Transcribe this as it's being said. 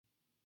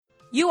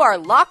You are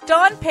Locked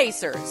On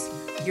Pacers,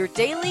 your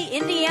daily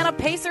Indiana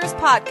Pacers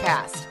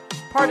podcast,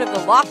 part of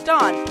the Locked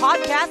On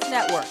Podcast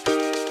Network,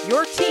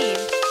 your team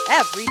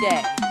every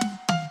day.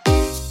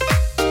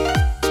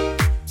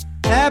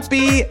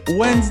 Happy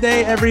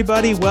Wednesday,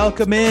 everybody.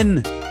 Welcome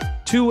in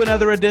to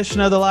another edition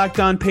of the Locked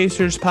On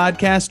Pacers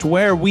podcast,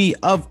 where we,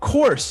 of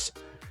course,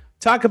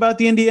 talk about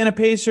the Indiana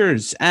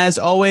Pacers. As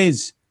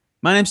always,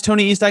 my name's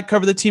Tony East. I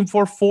cover the team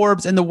for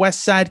Forbes and the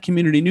West Side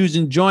Community News.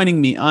 And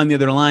joining me on the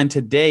other line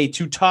today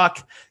to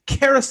talk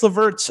Caris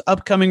LeVert's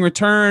upcoming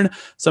return,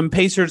 some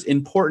Pacers'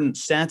 important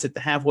stats at the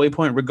halfway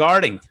point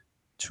regarding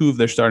two of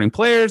their starting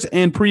players,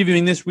 and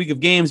previewing this week of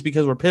games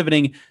because we're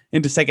pivoting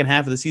into second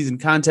half of the season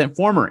content,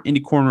 former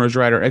Indy Corners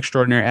writer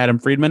extraordinaire Adam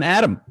Friedman.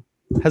 Adam,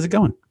 how's it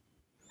going?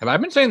 Have I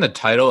been saying the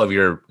title of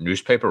your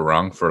newspaper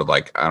wrong for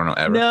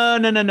ever?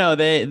 No.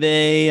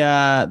 They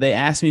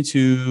asked me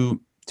to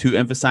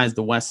emphasize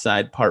the West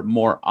Side part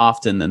more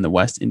often than the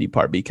West Indy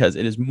part because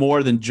it is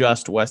more than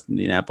just West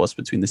Indianapolis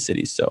between the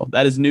cities. So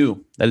that is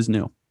new.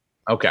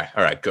 Okay.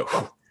 All right. Go.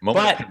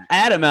 But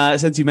Adam,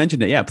 since you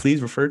mentioned it,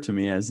 please refer to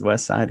me as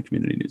West Side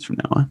Community News from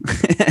now on.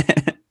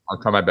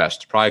 I'll try my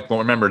best. Probably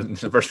won't remember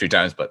the first few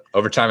times, but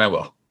over time I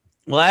will.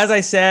 Well, as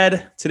I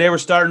said, today we're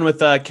starting with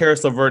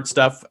Caris LeVert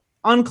stuff.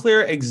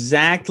 Unclear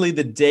exactly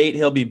the date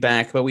he'll be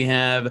back, but we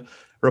have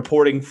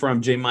reporting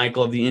from Jay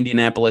Michael of the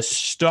Indianapolis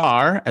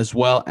Star, as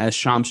well as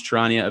Shams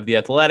Charania of The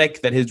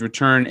Athletic, that his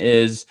return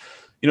is,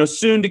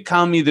 soon to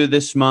come, either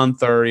this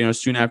month or,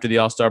 soon after the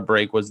All-Star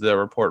break, was the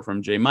report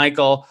from Jay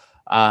Michael.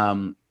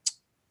 I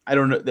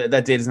don't know.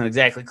 That date is not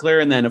exactly clear.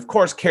 And then, of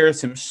course,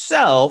 Caris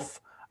himself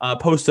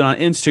posted on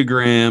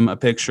Instagram a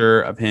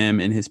picture of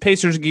him in his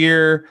Pacers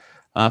gear,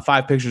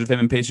 5 pictures of him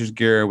in Pacers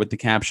gear with the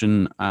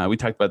caption, we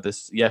talked about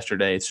this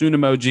yesterday, soon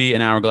emoji,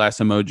 an hourglass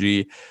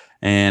emoji,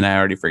 and I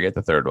already forget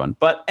the third one.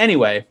 But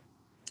anyway,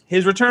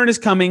 his return is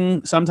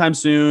coming sometime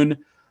soon.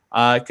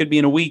 It could be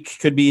in a week,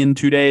 could be in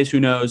 2 days,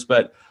 who knows.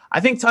 But I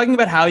think talking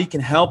about how he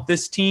can help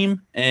this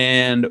team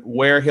and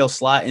where he'll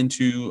slot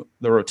into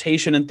the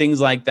rotation and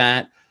things like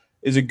that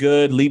is a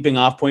good leaping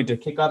off point to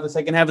kick off the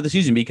second half of the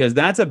season, because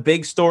that's a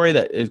big story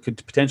that it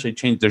could potentially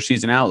change their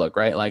season outlook,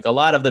 right? Like a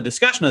lot of the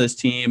discussion of this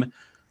team,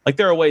 like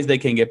there are ways they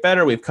can get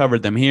better. We've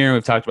covered them here.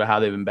 We've talked about how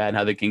they've been bad and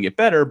how they can get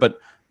better.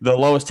 But the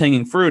lowest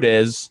hanging fruit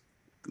is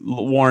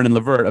Warren and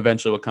LeVert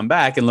eventually will come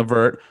back, and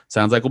LeVert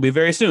sounds like will be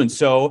very soon.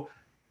 So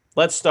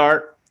let's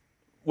start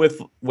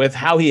with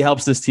how he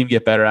helps this team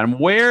get better. Adam,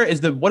 what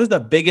is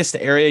the biggest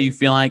area you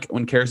feel like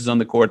when Caris is on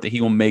the court that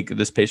he will make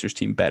this Pacers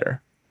team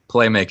better?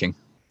 Playmaking.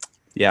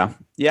 Yeah,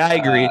 I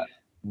agree.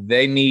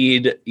 They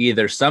need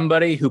either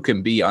somebody who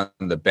can be on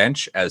the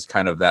bench as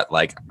kind of that,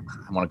 I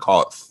want to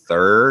call it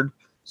third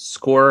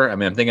scorer. I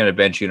mean, I'm thinking of a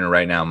bench unit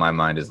right now. In my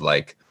mind is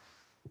like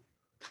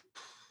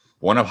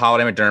one of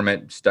Holiday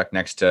McDermott stuck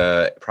next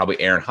to probably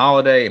Aaron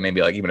Holiday and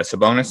maybe even a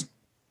Sabonis.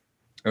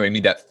 And we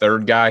need that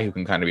third guy who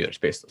can kind of either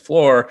space the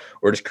floor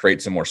or just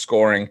create some more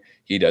scoring.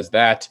 He does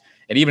that.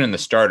 And even in the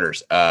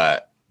starters, I'm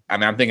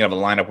thinking of a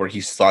lineup where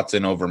he slots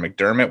in over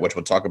McDermott, which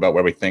we'll talk about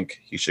where we think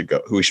he should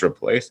go, who he should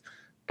replace.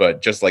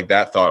 But just like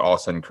that thought all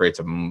of a sudden creates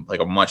a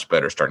much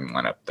better starting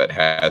lineup that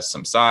has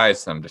some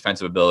size, some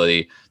defensive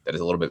ability, that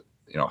is a little bit,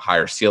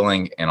 higher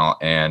ceiling, and all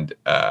of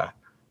a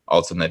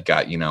sudden they've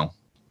got,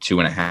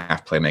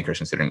 2.5 playmakers,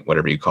 considering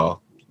whatever you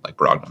call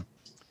Brogdon.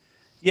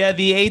 Yeah,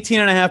 the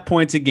 18.5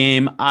 points a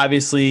game,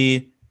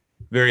 obviously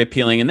very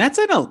appealing. And that's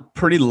at a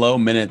pretty low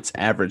minutes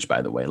average,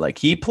 by the way.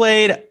 He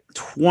played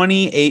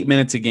 28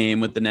 minutes a game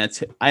with the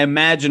Nets. I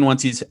imagine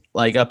once he's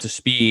up to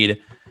speed,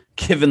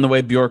 given the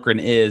way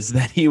Bjorkgren is,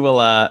 that he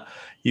will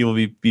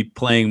be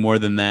playing more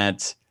than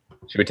that.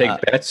 Should we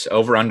take bets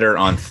over under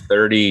on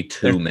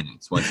 32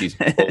 minutes once he's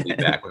fully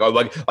back?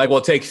 We'll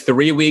take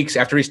 3 weeks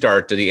after he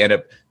starts. Does he end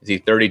up? Is he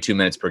 32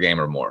 minutes per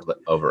game or more?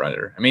 Over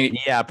under?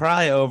 Yeah,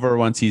 probably over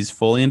once he's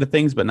fully into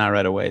things, but not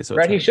right away. So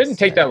he shouldn't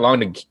take that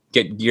long to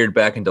get geared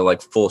back into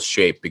full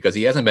shape, because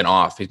he hasn't been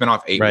off. He's been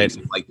off 8 weeks.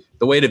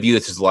 The way to view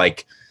this is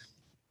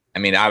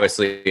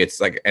obviously it's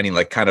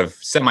any kind of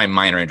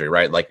semi-minor injury,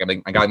 right? I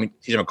got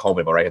TJ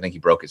McCollum, right? I think he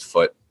broke his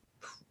foot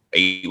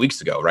 8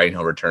 weeks ago, right? And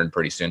he'll return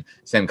pretty soon.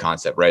 Same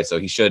concept, right? So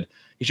he should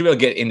be able to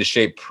get into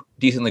shape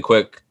decently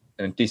quick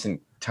in a decent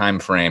time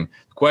frame.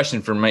 The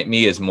question for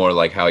me is more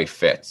how he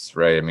fits,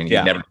 right? He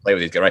never played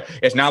with these guys, right?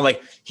 It's not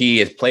like he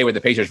has played with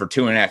the Pacers for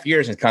 2.5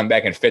 years and come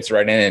back and fits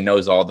right in and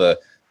knows all the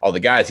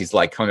guys. He's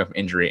coming up from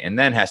injury and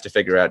then has to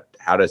figure out,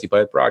 how does he play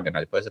with Brogdon? How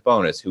does he play with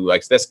Sabonis? Who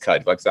likes this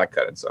cut? Who likes that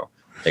cut? And so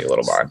take a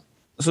little while.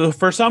 So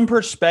for some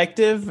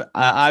perspective,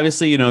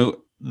 obviously,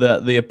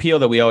 the appeal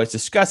that we always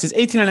discuss is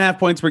 18.5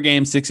 points per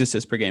game, 6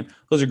 assists per game.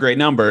 Those are great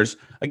numbers.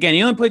 Again,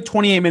 he only played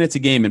 28 minutes a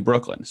game in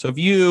Brooklyn. So if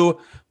you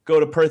go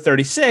to per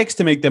 36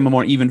 to make them a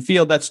more even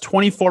field, that's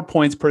 24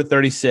 points per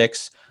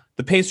 36.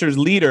 the Pacers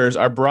leaders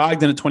are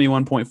Brogdon at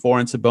 21.4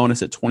 and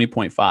Sabonis at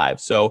 20.5.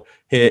 So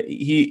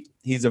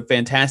he's a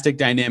fantastic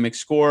dynamic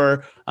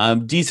scorer,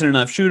 decent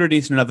enough shooter,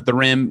 decent enough at the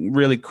rim,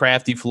 really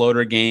crafty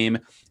floater game.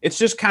 It's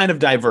just kind of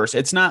diverse.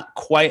 It's not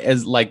quite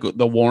as like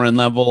the Warren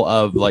level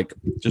of like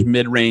just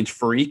mid-range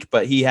freak,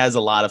 but he has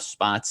a lot of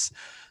spots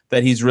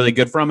that he's really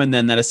good from. And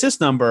then that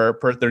assist number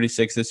per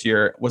 36 this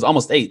year was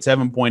almost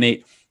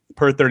 7.8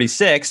 per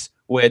 36,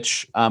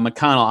 which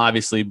McConnell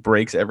obviously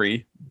breaks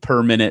every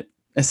per minute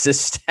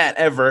assist stat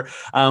ever.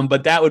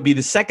 But that would be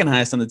the second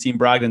highest on the team.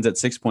 Brogdon's at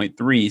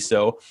 6.3.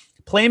 So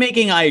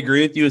playmaking, I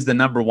agree with you, is the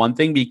number one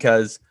thing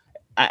because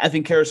I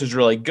think Caris is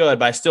really good,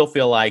 but I still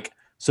feel like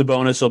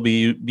Sabonis will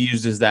be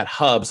used as that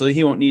hub, so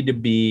he won't need to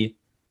be.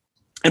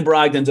 And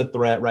Brogdon's a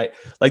threat, right?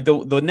 Like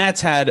the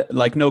Nets had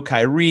like no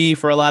Kyrie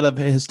for a lot of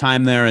his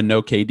time there and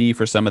no KD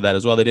for some of that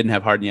as well. They didn't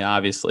have Harden yet,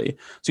 obviously.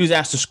 So he was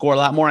asked to score a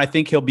lot more. I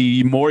think he'll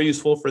be more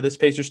useful for this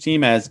Pacers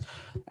team as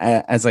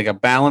like a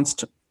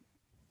balanced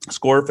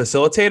scorer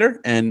facilitator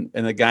and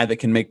a guy that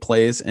can make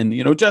plays. And,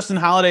 Justin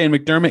Holiday and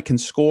McDermott can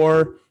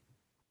score.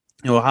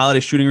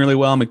 Holiday's shooting really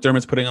well.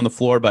 McDermott's putting on the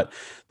floor, but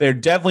they're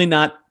definitely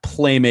not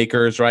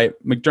playmakers, right?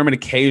 McDermott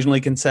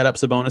occasionally can set up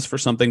Sabonis for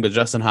something, but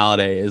Justin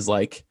Holiday is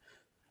like,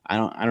 I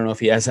don't know if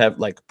he has to have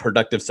like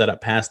productive setup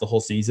past the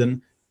whole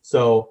season.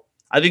 So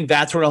I think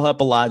that's where he'll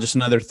help a lot. Just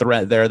another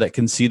threat there that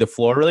can see the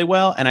floor really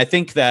well. And I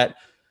think that,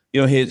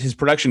 his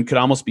production could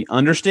almost be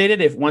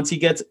understated if once he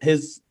gets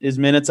his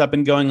minutes up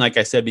and going, like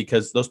I said,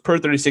 because those per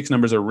 36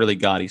 numbers are really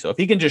gaudy. So if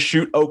he can just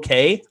shoot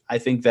okay, I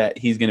think that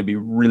he's going to be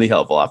really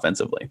helpful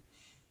offensively.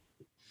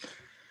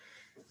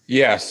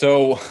 Yeah,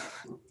 so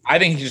I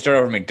think he should start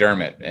over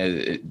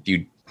McDermott. Do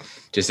you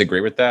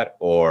disagree with that?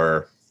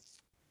 Or,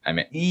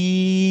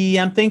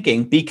 I'm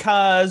thinking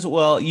because,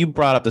 you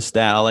brought up the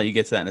stat. I'll let you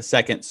get to that in a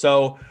second.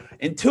 So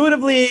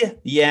intuitively,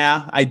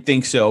 yeah, I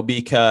think so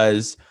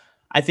because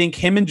I think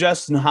him and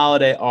Justin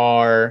Holiday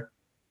are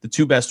the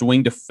two best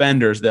wing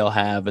defenders they'll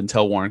have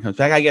until Warren comes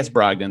back. I guess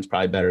Brogdon's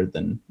probably better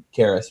than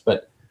Caris,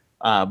 but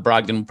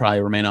Brogdon will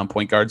probably remain on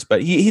point guards.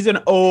 But he's an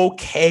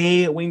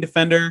okay wing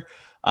defender.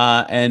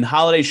 And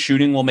Holiday's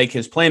shooting will make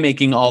his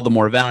playmaking all the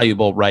more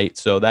valuable, right?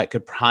 So that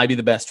could probably be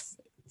the best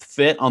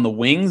fit on the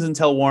wings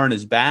until Warren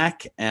is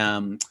back.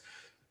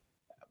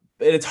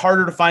 It's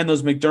harder to find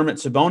those McDermott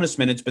Sabonis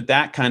minutes, but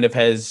that kind of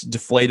has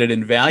deflated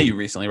in value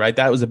recently, right?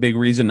 That was a big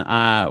reason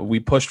we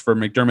pushed for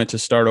McDermott to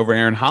start over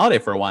Aaron Holiday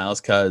for a while,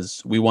 is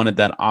because we wanted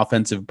that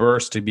offensive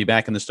burst to be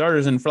back in the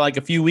starters. And for like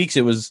a few weeks,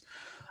 it was,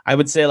 I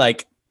would say,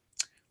 like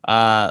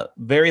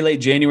very late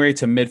January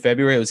to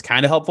mid-February, it was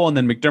kind of helpful. And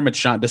then McDermott's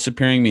shot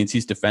disappearing means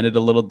he's defended a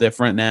little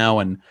different now.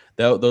 And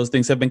those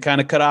things have been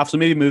kind of cut off. So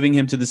maybe moving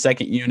him to the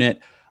second unit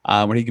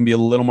where he can be a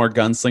little more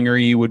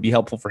gunslingery would be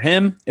helpful for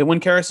him when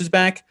Caris is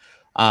back.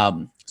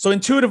 So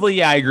intuitively,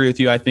 yeah, I agree with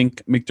you. I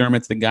think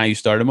McDermott's the guy you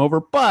start him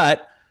over,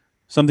 but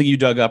something you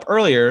dug up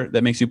earlier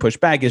that makes you push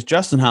back is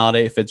Justin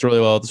Holiday fits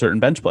really well with a certain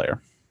bench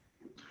player.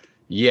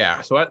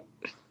 Yeah. So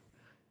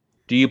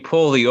do you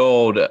pull the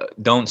old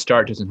don't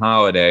start Justin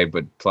Holiday,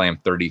 but play him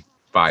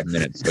 35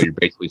 minutes? So you're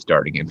basically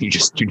starting him. You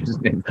just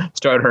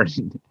start her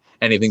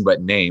anything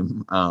but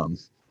name. Trying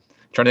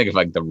to think of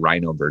like the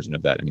Rhino version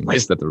of that.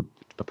 Anyways, that's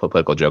the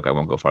political joke. I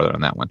won't go farther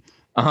on that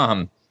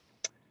one.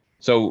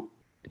 So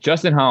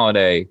Justin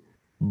Holiday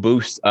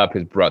boosts up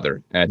his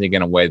brother, and I think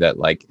in a way that,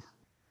 like,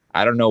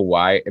 I don't know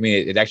why. I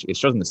mean, it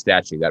shows in the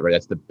stat sheet that, right,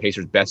 that's the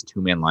Pacers' best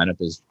two-man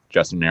lineup is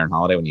Justin and Aaron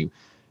Holiday. When you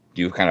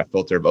do kind of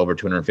filter over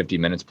 250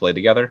 minutes played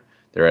together,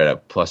 they're at a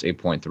plus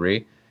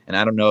 8.3. And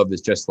I don't know if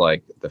it's just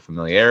like the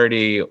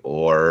familiarity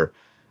or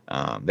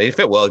they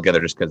fit well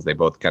together just because they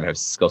both kind of have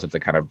skill sets that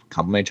kind of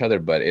complement each other.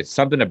 But it's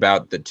something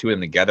about the two of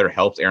them together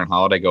helps Aaron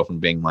Holiday go from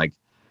being like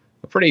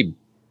a pretty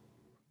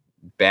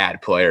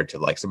bad player to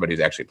like somebody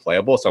who's actually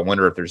playable. So I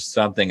wonder if there's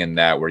something in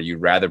that where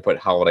you'd rather put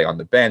Holiday on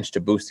the bench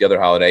to boost the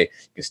other Holiday.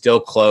 You can still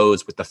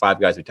close with the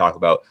five guys we talk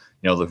about,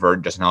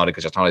 LeVert, Justin Holiday,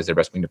 because Justin Holiday is their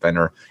best wing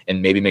defender,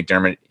 and maybe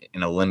McDermott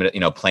in a limited,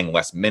 playing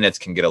less minutes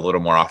can get a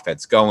little more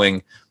offense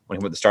going when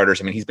he with the starters.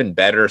 I mean, he's been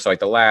better. So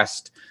like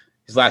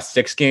his last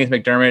 6 games,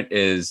 McDermott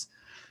is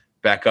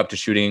back up to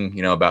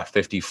shooting, about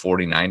 50,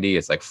 40, 90.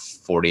 It's like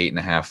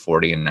 48.5,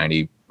 40 and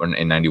 90 and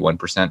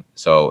 91%.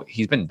 So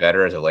he's been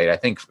better as of late. I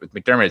think with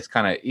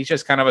McDermott, he's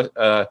just kind of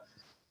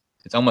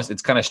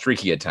it's kind of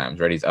streaky at times,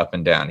 right? He's up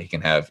and down. He can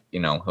have,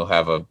 he'll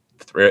have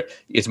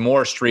it's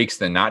more streaks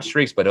than not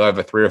streaks, but he'll have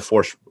a 3 or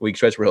 4 week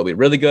stretch where he'll be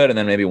really good. And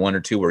then maybe 1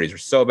 or 2 where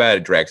he's so bad,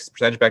 it drags his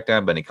percentage back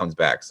down, but he comes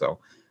back. So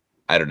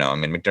I don't know. I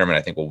mean, McDermott,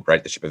 I think will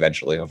right the ship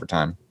eventually over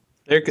time.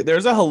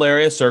 There's a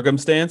hilarious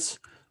circumstance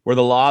where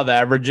the law of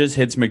averages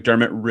hits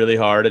McDermott really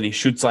hard and he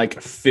shoots like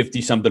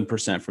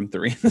 50-something% from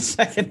 3 in the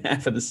second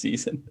half of the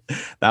season.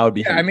 That would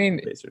be I mean,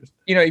 if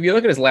you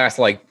look at his last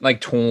like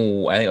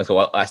 20, I think it was the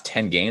last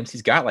 10 games,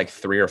 he's got like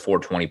 3 or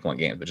 4 20-point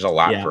games, which is a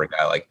lot for a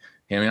guy like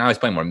him. I mean, I was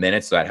playing more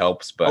minutes, so that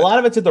helps. But a lot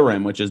of it's at the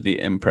rim, which is the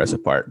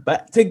impressive part.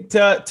 But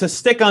to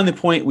stick on the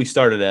point we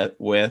started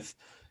with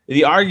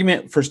the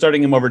argument for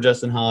starting him over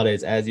Justin Holiday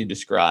is as you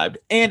described.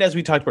 And as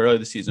we talked about earlier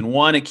this season,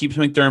 one, it keeps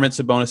McDermott,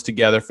 Sabonis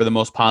together for the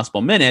most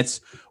possible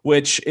minutes,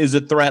 which is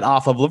a threat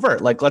off of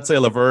LeVert. Like, let's say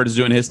LeVert is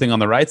doing his thing on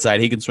the right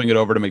side. He can swing it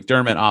over to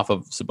McDermott off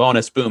of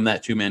Sabonis. Boom,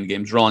 that two-man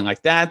game's rolling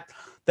like that.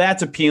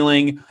 That's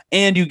appealing.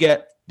 And you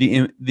get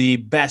the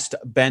best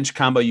bench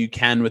combo you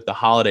can with the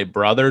Holiday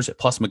brothers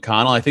plus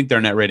McConnell. I think their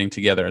net rating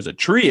together as a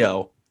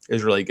trio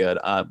is really good.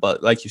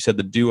 But like you said,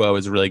 the duo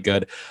is really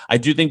good. I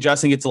do think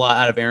Justin gets a lot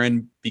out of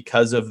Aaron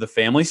because of the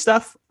family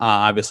stuff.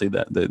 Obviously,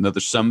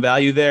 there's some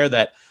value there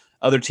that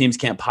other teams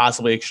can't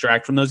possibly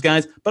extract from those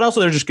guys, but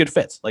also they're just good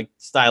fits. Like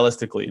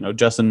stylistically,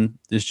 Justin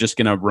is just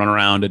going to run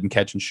around and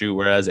catch and shoot,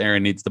 whereas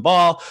Aaron needs the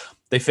ball.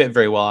 They fit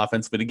very well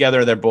offensively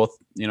together. They're both,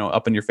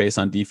 up in your face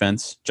on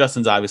defense.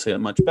 Justin's obviously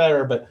much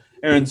better, but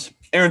Aaron's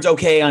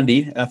okay on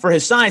D. For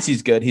his size,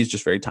 he's good. He's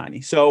just very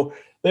tiny. So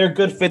they're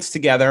good fits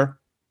together.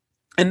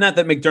 And not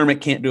that McDermott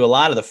can't do a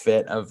lot of the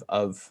fit of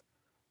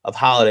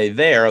Holiday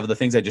there, of the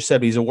things I just said,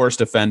 but he's a worse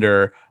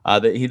defender.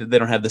 They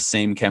don't have the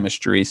same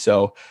chemistry.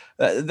 So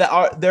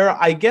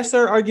I guess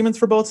there are arguments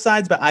for both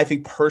sides, but I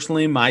think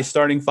personally my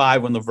starting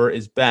five when LeVert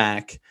is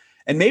back,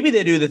 and maybe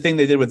they do the thing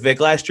they did with Vic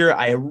last year.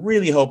 I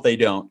really hope they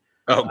don't.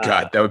 Oh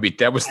God,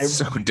 that was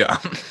so dumb.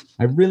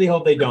 I really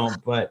hope they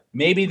don't, but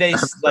maybe they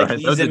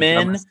ease him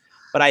in.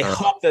 But I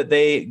hope that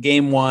they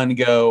game one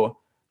go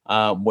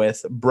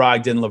with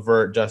Brogdon,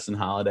 LeVert, Justin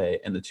Holiday,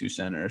 and the two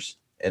centers,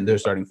 and they're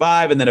starting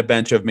five, and then a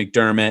bench of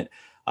McDermott,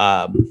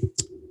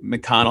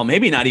 McConnell,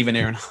 maybe not even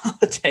Aaron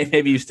Holiday.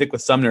 Maybe you stick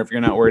with Sumner if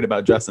you're not worried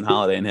about Justin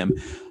Holiday and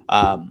him,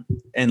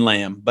 and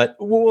Lamb. But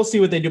we'll see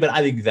what they do. But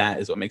I think that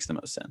is what makes the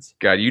most sense.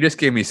 God, you just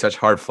gave me such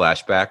hard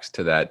flashbacks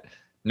to that.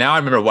 Now I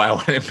remember why I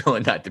wanted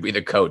Millen not to be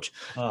the coach.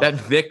 That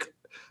Vic,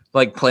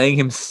 playing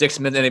him 6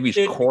 minutes in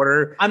every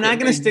quarter. I'm not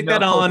going to stick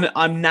that on.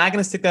 I'm not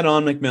going to stick that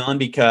on McMillan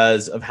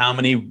because of how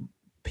many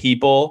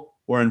people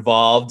were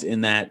involved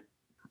in that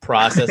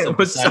process of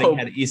deciding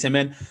how to ease him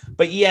in.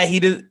 But yeah,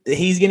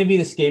 he's going to be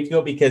the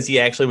scapegoat because he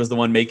actually was the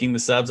one making the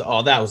subs.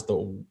 Oh, that was the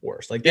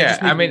worst.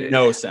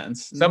 No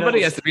sense.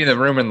 Somebody has to be in the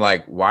room and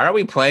why are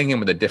we playing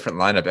him with a different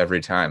lineup every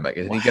time?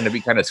 Isn't he going to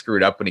be kind of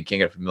screwed up when he can't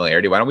get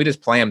familiarity? Why don't we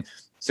just play him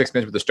 6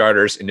 minutes with the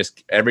starters and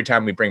just every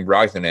time we bring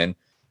Brogdon in,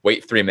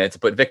 wait 3 minutes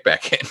and put Vic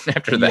back in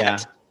after that?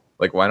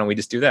 Yeah. Why don't we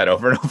just do that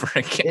over and over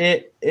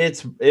again?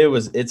 It's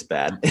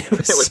bad. It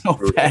was so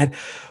brutal. Bad.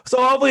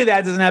 So hopefully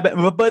that doesn't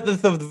happen. But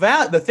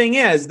the thing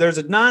is, there's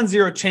a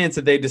non-zero chance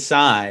that they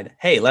decide,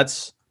 hey,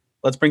 let's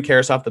bring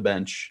Karras off the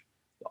bench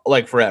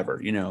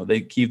forever.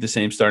 They keep the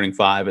same starting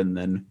five and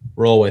then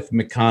roll with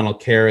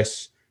McConnell,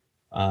 Karras,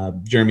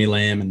 Jeremy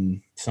Lamb,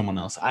 and someone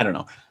else. I don't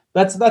know.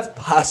 That's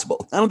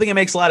possible. I don't think it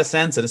makes a lot of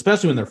sense, and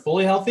especially when they're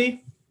fully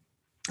healthy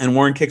and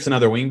Warren kicks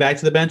another wing back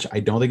to the bench.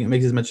 I don't think it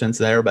makes as much sense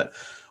there, but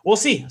we'll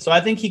see. So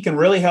I think he can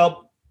really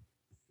help.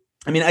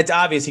 I mean, it's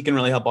obvious he can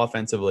really help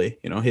offensively.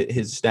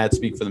 His stats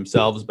speak for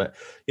themselves, but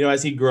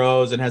as he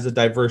grows and has a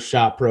diverse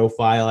shot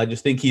profile, I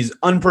just think he's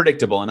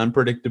unpredictable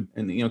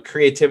and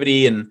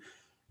creativity and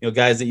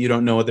guys that you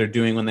don't know what they're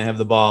doing when they have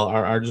the ball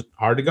are just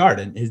hard to guard.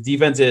 And his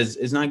defense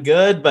is not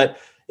good, but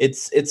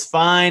it's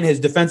fine. His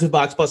defensive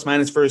box plus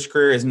minus for his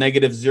career is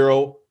negative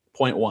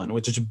 0.1,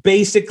 which is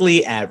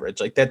basically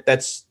average.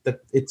 That's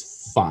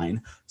it's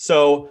fine.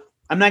 So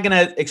I'm not going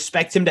to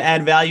expect him to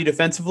add value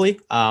defensively.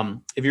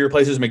 If he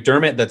replaces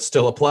McDermott, that's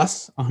still a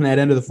plus on that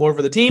end of the floor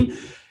for the team.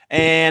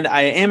 And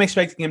I am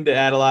expecting him to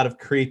add a lot of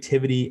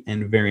creativity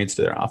and variance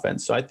to their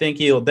offense. So I think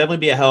he'll definitely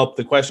be a help.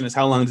 The question is,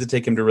 how long does it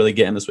take him to really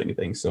get in the swing of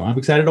things? So I'm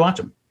excited to watch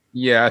him.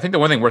 Yeah, I think the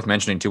one thing worth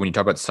mentioning, too, when you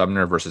talk about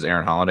Sumner versus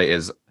Aaron Holiday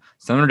is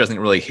Sumner doesn't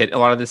really hit a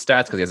lot of his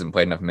stats because he hasn't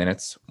played enough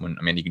minutes.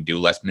 You can do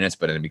less minutes,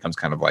 but it becomes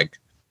kind of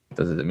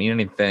does it mean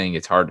anything?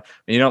 It's hard.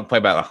 When you don't play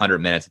about 100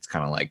 minutes, it's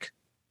kind of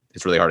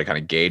it's really hard to kind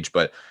of gauge,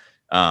 but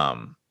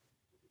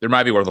there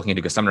might be worth looking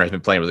into because Sumner has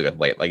been playing really good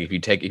late. If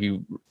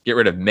you get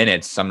rid of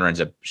minutes, Sumner ends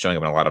up showing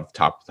up in a lot of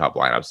top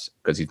lineups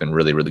because he's been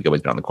really, really good.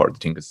 He's been on the court with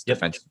the team because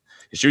defense.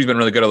 His shooting's been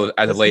really good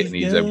as of late, and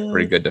he's a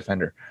pretty good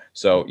defender.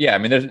 So yeah,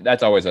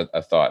 that's always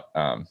a thought.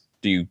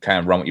 Do you kind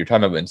of run what you're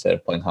talking about, but instead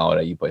of playing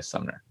Holiday, you play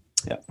Sumner?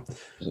 Yeah.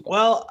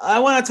 Well, I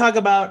want to talk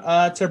about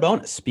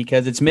Sabonis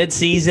because it's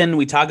mid-season.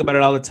 We talk about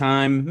it all the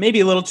time. Maybe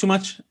a little too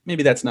much.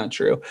 Maybe that's not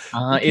true.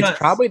 It's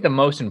probably the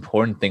most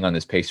important thing on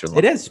this Pacer line.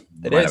 It is.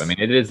 It is.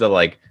 It is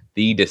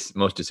the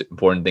most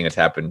important thing that's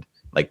happened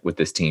with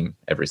this team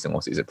every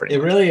single season. Pretty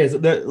much. Really is.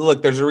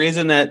 There's a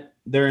reason that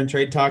they're in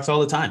trade talks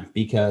all the time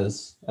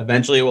because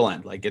eventually it will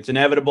end. It's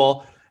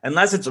inevitable.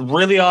 Unless it's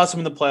really awesome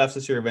in the playoffs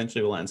this year,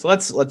 eventually it will end. So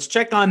let's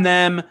check on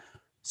them.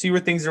 See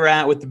where things are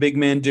at with the big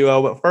man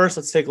duo. But first,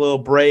 let's take a little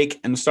break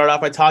and start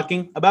off by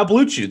talking about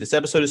Blue Chew. This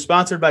episode is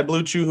sponsored by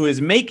Blue Chew, who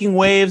is making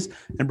waves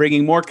and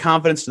bringing more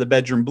confidence to the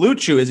bedroom. Blue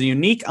Chew is a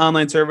unique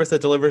online service that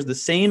delivers the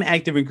same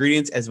active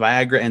ingredients as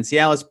Viagra and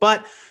Cialis,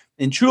 but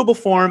in chewable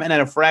form and at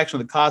a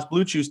fraction of the cost.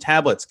 Blue Chew's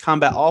tablets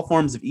combat all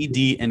forms of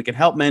ED and can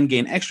help men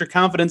gain extra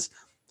confidence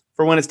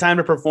for when it's time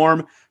to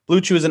perform.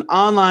 Blue Chew is an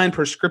online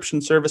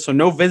prescription service, so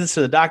no visits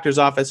to the doctor's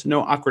office,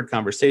 no awkward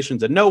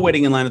conversations, and no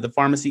waiting in line at the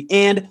pharmacy,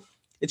 and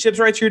It ships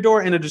right to your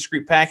door in a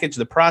discreet package.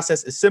 The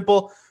process is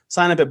simple.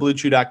 Sign up at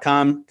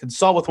BlueChew.com,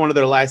 consult with one of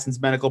their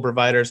licensed medical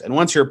providers, and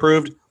once you're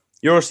approved,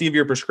 you'll receive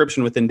your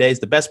prescription within days.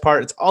 The best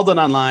part, it's all done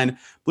online.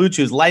 Blue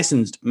Chew's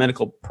licensed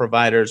medical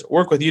providers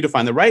work with you to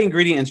find the right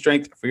ingredient and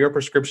strength for your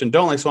prescription.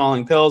 Don't like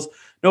swallowing pills.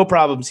 No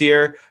problems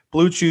here.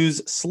 Blue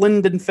Chew's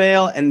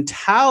Sildenafil and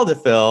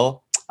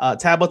Taldafil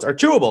tablets are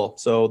chewable.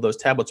 So those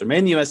tablets are made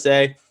in the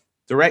USA,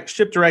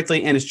 shipped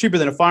directly, and is cheaper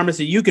than a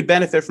pharmacy. You could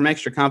benefit from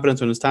extra confidence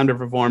when it's time to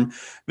perform.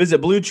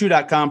 Visit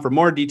BlueChew.com for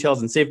more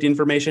details and safety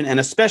information and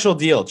a special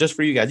deal just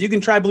for you guys. You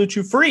can try Blue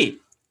Chew free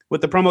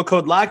with the promo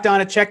code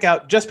LOCKEDON at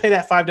checkout. Just pay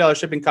that $5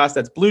 shipping cost.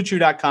 That's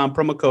BlueChew.com,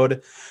 promo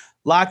code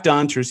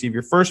LOCKEDON to receive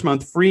your first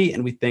month free.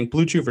 And we thank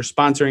Blue Chew for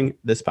sponsoring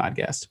this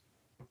podcast.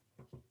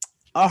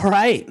 All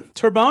right,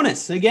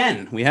 Turbonus.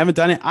 Again, we haven't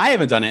done it. I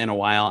haven't done it in a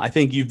while. I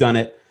think you've done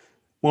it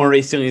more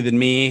recently than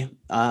me.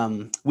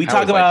 We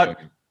talk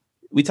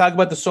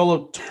about the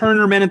solo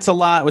Turner minutes a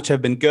lot, which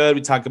have been good.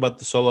 We talk about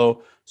the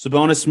solo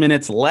Sabonis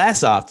minutes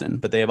less often,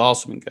 but they have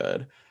also been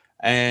good.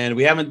 And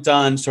we haven't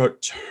done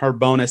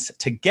Turbonus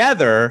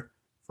together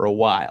for a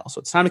while. So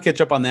it's time to catch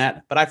up on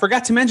that. But I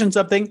forgot to mention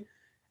something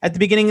at the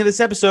beginning of this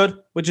episode,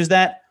 which is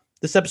that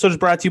this episode is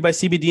brought to you by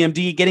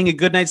CBDMD. Getting a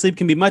good night's sleep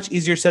can be much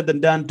easier said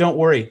than done. Don't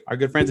worry. Our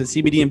good friends at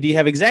CBDMD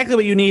have exactly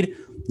what you need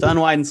to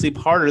unwind and sleep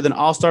harder than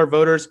all-star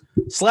voters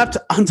slept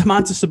on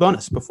Domantas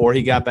Sabonis before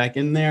he got back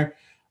in there.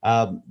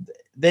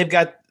 They've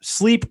got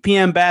Sleep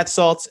PM bath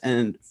salts,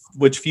 and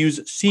which fuse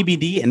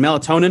CBD and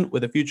melatonin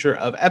with a future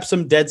of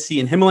Epsom, Dead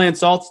Sea, and Himalayan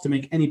salts to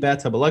make any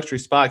bathtub a luxury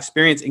spa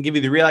experience and give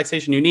you the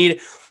relaxation you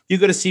need. You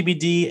go to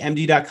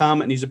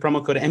CBDMD.com and use the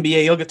promo code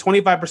NBA. You'll get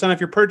 25%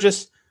 off your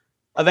purchase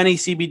of any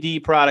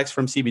CBD products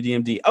from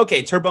CBDMD.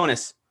 Okay,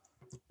 Turbonus.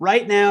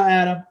 Right now,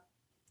 Adam,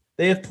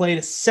 they have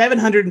played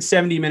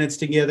 770 minutes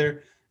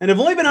together and have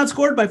only been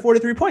outscored by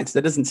 43 points.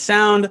 That doesn't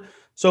sound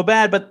so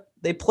bad, but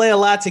they play a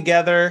lot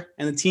together,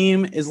 and the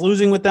team is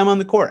losing with them on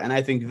the court. And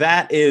I think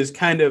that is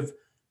kind of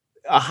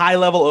a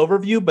high-level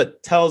overview,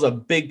 but tells a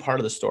big part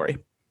of the story.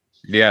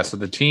 Yeah, so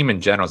the team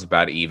in general is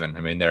about even.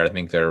 I mean, I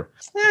think they're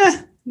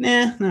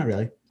not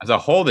really. As a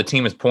whole, the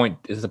team is a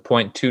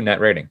 0.2 net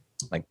rating.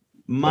 Like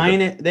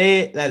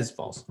that is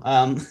false.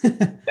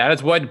 That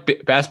is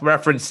what Best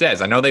Reference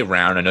says. I know they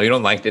round. I know you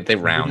don't like it. They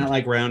round. I don't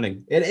like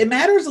rounding. It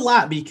matters a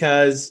lot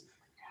because.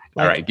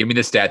 All right, give me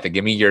the stat.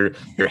 Give me your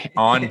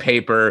on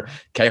paper,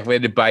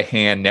 calculated by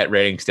hand net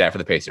rating stat for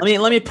the Pacers.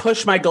 Let me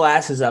push my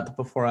glasses up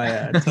before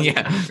I.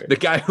 Yeah, the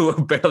guy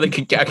who barely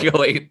can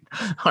calculate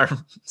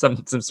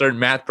some certain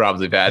math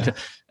problems we've had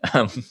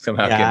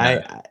somehow.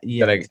 I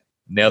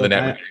nail the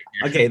net rating.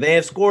 Okay, they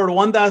have scored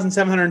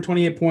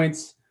 1,728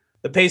 points.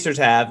 The Pacers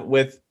have,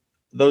 with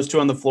those two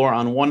on the floor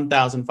on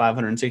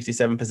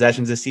 1,567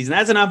 possessions this season.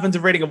 That's an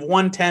offensive rating of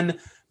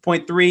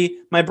 110.3.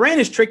 My brain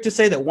is tricked to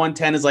say that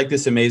 110 is like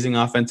this amazing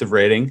offensive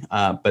rating,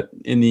 but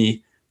in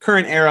the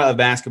current era of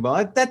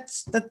basketball,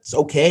 that's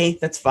okay.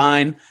 That's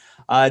fine.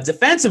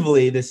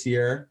 Defensively this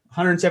year,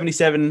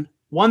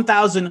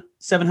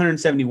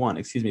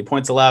 1,771,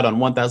 points allowed on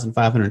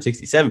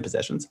 1,567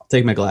 possessions. I'll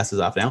take my glasses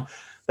off now.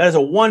 That is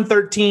a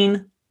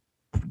 113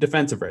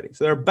 defensive rating.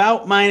 So they're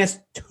about minus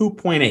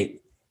 2.8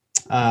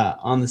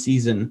 on the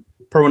season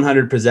per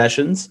 100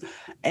 possessions.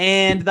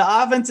 And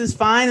the offense is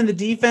fine, and the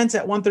defense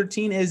at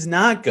 113 is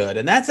not good.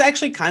 And that's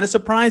actually kind of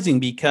surprising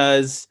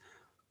because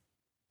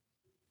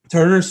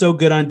Turner's so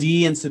good on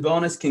D and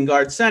Sabonis can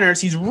guard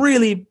centers. He's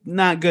really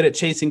not good at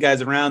chasing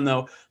guys around,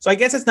 though. So I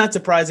guess it's not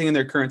surprising in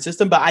their current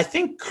system. But I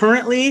think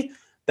currently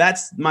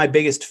that's my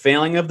biggest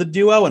failing of the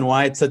duo, and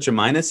why it's such a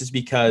minus is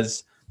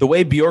because the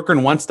way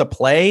Bjorkgren wants to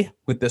play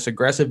with this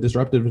aggressive,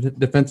 disruptive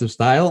defensive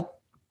style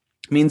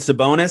means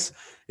Sabonis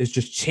is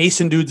just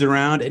chasing dudes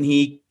around, and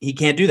he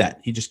can't do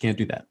that. He just can't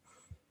do that.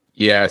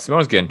 Yeah,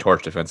 Sabonis getting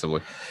torched defensively.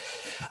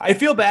 I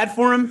feel bad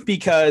for him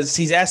because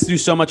he's asked to do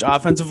so much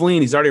offensively,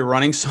 and he's already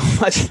running so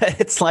much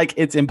that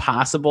it's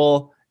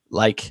impossible,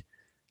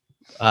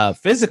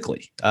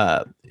 physically.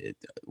 I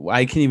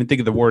can't even think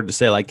of the word to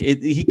say.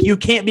 You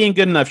can't be in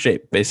good enough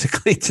shape,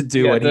 basically, to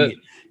do what he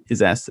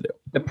is asked to do.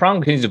 The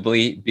problem continues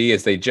to be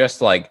is they just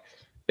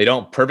they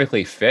don't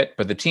perfectly fit,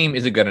 but the team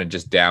isn't going to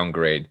just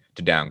downgrade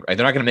to downgrade.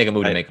 They're not going to make a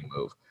move to make a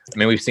move. I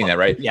mean, we've seen that,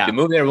 right? Yeah. The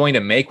move they were willing to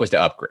make was to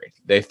upgrade.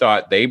 They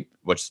thought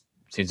which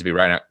seems to be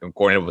right now,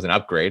 Gordon was an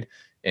upgrade,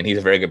 and he's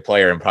a very good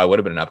player and probably would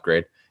have been an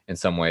upgrade in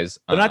some ways.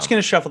 They're not just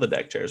going to shuffle the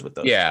deck chairs with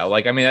those. Yeah,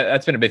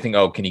 that's been a big thing.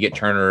 Oh, can you get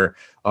Turner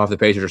off the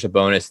Pacers or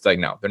Sabonis? It's like,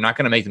 no, they're not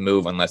going to make the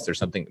move unless there's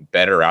something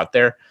better out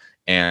there.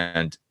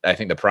 And I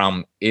think the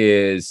problem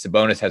is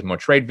Sabonis has more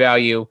trade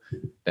value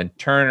than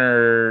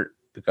Turner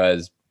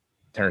because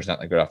Turner's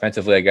not good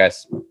offensively, I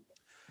guess.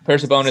 Per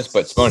Sabonis,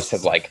 but Sabonis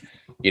has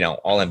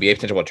all NBA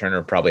potential, while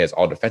Turner probably has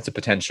all defensive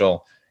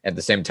potential. At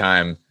the same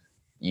time,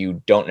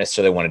 you don't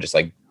necessarily want to just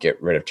get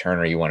rid of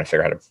Turner. You want to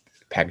figure out how to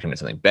package him into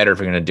something better if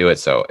you're going to do it.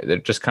 So they're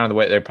just kind of the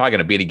way they're probably going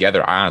to be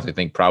together. I honestly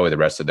think probably the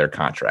rest of their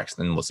contracts.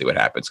 Then we'll see what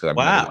happens because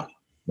I'm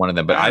one of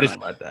them. But I just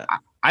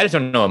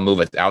don't know a move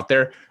that's out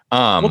there.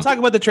 We'll talk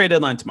about the trade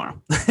deadline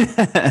tomorrow.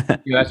 Yeah,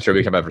 that's true.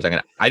 We come back for a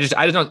second. I just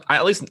don't.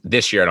 At least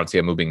this year, I don't see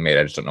a move being made.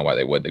 I just don't know why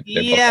they would.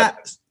 Yeah.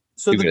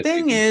 So the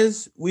thing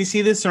is, we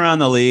see this around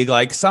the league.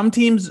 Like some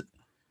teams,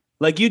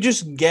 like you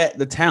just get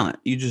the talent.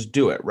 You just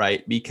do it,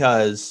 right?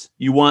 Because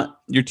you want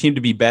your team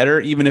to be better.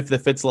 Even if the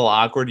fit's a little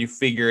awkward, you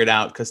figure it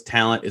out because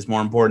talent is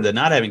more important than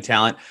not having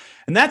talent.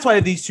 And that's why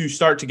these two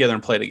start together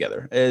and play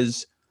together.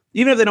 Is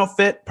even if they don't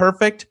fit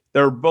perfect,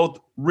 they're both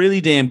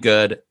really damn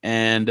good.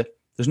 And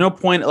there's no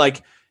point,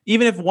 like,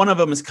 even if one of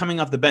them is coming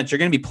off the bench, you're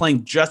going to be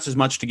playing just as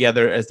much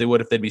together as they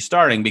would if they'd be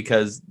starting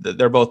because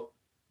they're both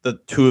the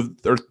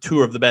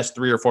two of the best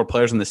 3 or 4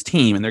 players on this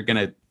team, and they're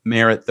going to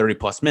merit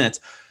 30-plus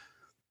minutes.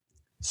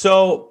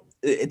 So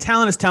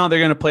talent is talent. They're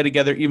going to play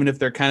together even if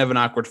they're kind of an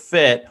awkward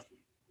fit.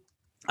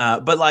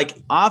 But, like,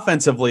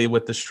 offensively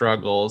with the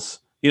struggles,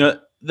 you know,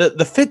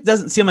 the fit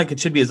doesn't seem like it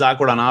should be as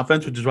awkward on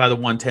offense, which is why the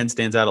 110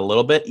 stands out a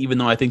little bit, even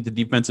though I think the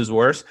defense is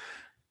worse.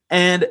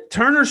 And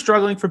Turner's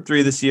struggling from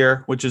 3 this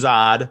year, which is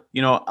odd.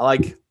 You know,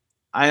 like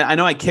I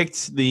know I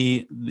kicked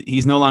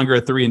he's no longer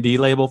a 3-and-D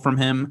label from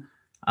him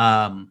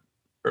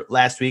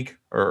last week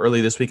or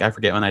early this week. I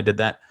forget when I did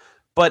that.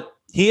 But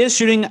he is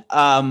shooting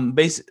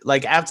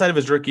like outside of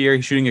his rookie year,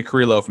 he's shooting a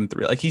career low from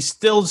 3. Like he's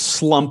still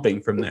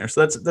slumping from there.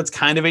 So that's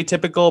kind of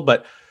atypical,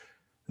 but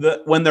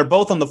when they're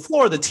both on the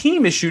floor, the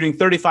team is shooting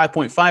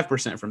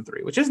 35.5% from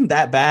 3, which isn't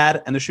that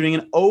bad. And they're shooting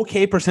an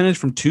okay percentage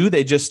from 2.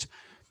 They just,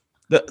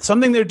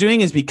 something they're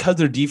doing is because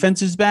their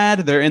defense is bad,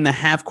 they're in the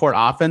half court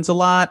offense a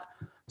lot.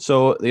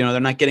 So, you know,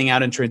 they're not getting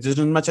out in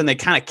transition as much, and they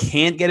kind of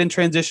can't get in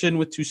transition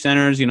with 2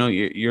 centers. You know,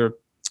 you're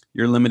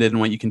limited in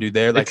what you can do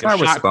there. They Like try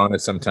with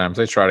Sabonis sometimes.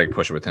 They try to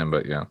push it with him,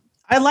 but yeah.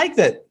 I like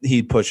that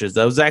he pushes.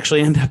 Those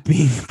actually end up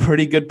being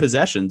pretty good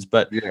possessions,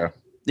 but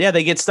yeah,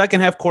 they get stuck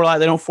in half court a lot.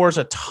 They don't force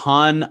a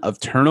ton of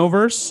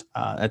turnovers.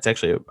 That's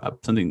actually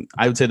something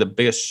I would say the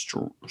biggest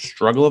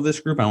struggle of this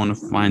group. I want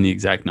to find the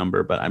exact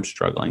number, but I'm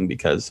struggling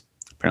because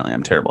apparently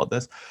I'm terrible at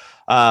this.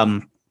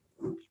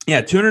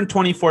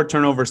 224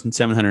 turnovers in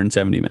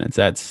 770 minutes.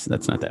 That's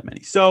not that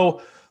many.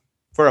 So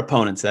for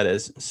opponents, that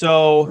is.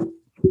 So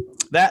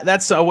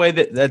that's a way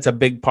that's a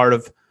big part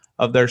of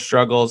their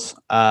struggles.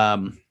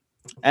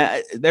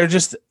 They're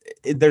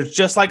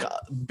just like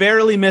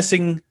barely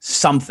missing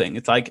something.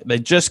 It's like they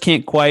just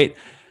can't quite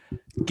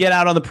get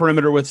out on the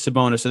perimeter with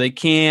Sabonis, so they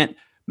can't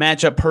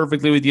match up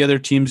perfectly with the other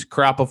team's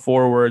crop of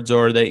forwards,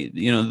 or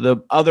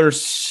the other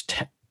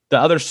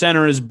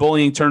center is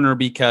bullying Turner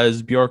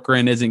because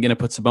Bjorkgren isn't going to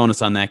put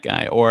Sabonis on that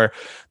guy, or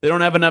they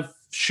don't have enough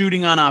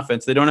shooting on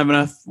offense. They don't have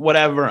enough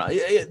whatever.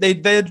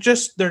 They're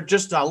just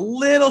a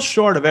little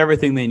short of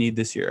everything they need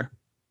this year.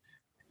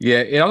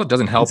 Yeah, it also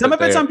doesn't help. And some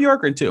of it's on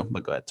Bjorkgren too.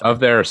 But go ahead.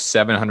 Of their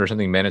 700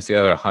 something minutes, the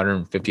other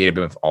 158 have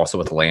been also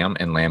with Lamb,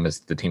 and Lamb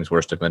is the team's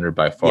worst defender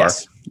by far.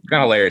 Yes. It's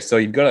kind of hilarious. So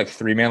you go to like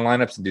 3-man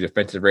lineups and do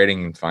defensive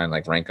rating and find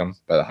like rank them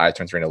by the highest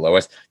turns rating to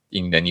lowest.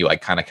 And then you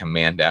like kind of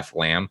command F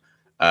Lamb.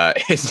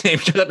 His name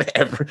shows up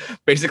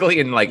basically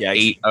in like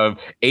 8 of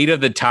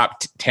the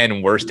top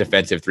 10 worst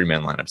defensive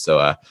 3-man lineups. So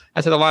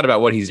that said a lot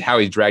about how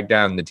he's dragged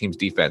down the team's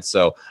defense.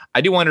 So I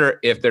do wonder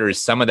if there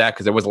is some of that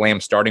because there was Lamb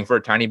starting for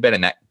a tiny bit,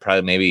 and that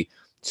probably maybe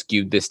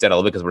skewed this stat a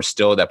little bit because we're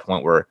still at that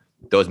point where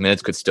those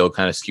minutes could still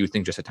kind of skew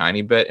things just a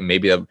tiny bit. And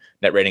maybe the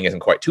net rating isn't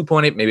quite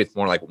 2.8. Maybe it's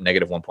more like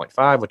negative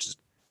 1.5, which is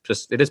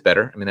just, it is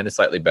better. I mean, that is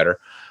slightly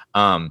better.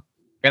 And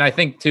I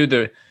think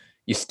too,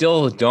 you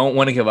still don't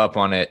want to give up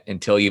on it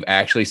until you've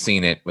actually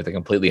seen it with a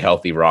completely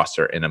healthy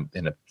roster in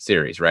a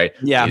series, right?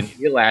 Yeah. You didn't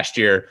see it last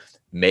year.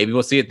 Maybe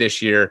we'll see it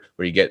this year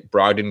where you get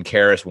Brogdon,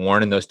 Karras,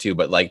 Warren, and those two.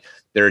 But like,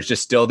 there's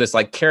just still this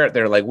like carrot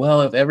there. Like,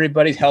 well, if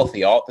everybody's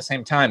healthy all at the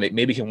same time, it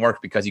maybe can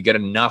work because you get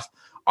enough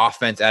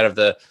offense out of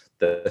the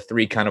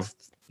 3 kind of,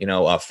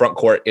 front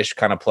court-ish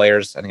kind of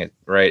players. I think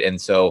right. And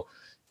so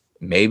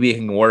maybe it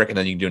can work, and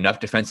then you can do enough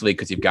defensively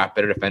because you've got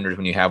better defenders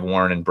when you have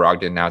Warren and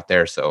Brogdon out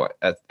there. So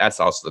that's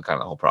also the kind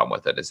of the whole problem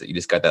with it is that you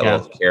just got that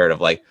little carrot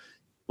of like,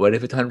 what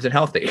if it's 100%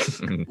 healthy?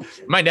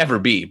 It might never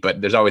be, but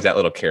there's always that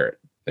little carrot.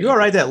 You are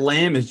right that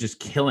Lamb is just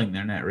killing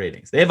their net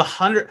ratings. They have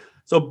 100.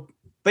 So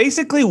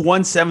basically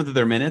 1/7 of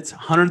their minutes,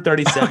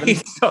 137.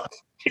 He's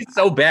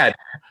so bad.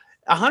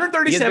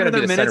 137 of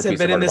their minutes have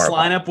been in this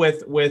lineup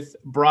with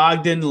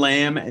Brogdon,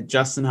 Lamb, and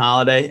Justin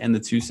Holiday, and the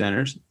 2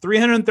 centers.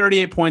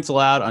 338 points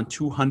allowed on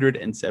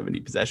 270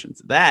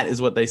 possessions. That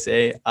is what they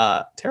say.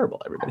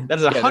 Terrible, everybody. That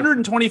is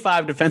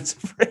 125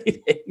 defensive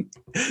rating.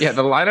 Yeah,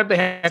 the lineup they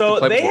have. So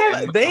to play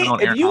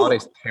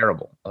Holiday's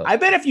terrible. I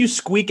bet if you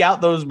squeak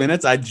out those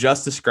minutes I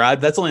just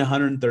described, that's only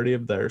 130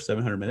 of their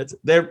 700 minutes.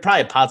 They're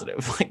probably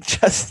positive, like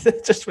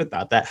just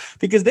without that,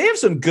 because they have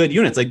some good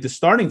units. Like the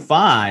starting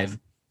 5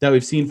 that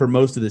we've seen for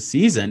most of the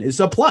season is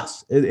a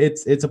plus.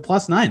 It's a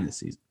 +9 this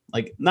season.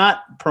 Like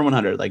not per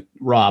 100, like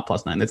raw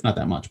 +9. That's not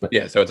that much, but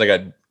yeah. So it's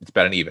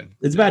about an even.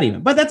 It's about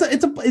even, but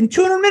it's in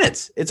 200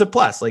 minutes. It's a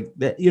plus. Like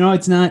that,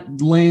 it's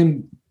not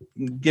lame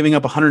giving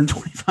up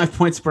 125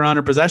 points per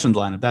 100 possessions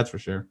lineup. That's for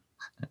sure.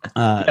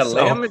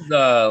 Lamb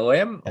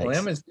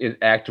Yikes. is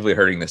actively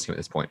hurting this team at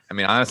this point. I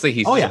mean, honestly,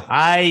 he's.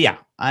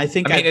 I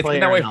think it's been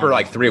that way for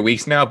like 3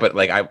 weeks now, but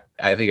like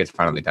I think it's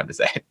finally time to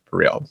say it for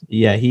real.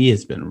 Yeah, he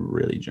has been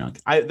really junk.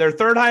 Their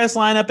third highest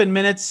lineup in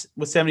minutes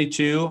with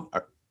 72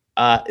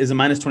 is a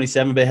minus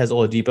 27, but it has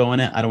Oladipo in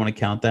it. I don't want to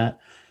count that.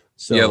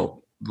 So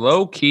yeah,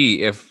 low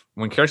key, if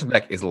when Karras comes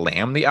back, is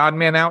Lamb the odd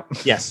man out?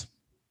 Yes.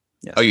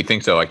 Oh, you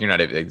think so? Like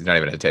there's not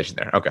even a hesitation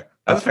there. Okay,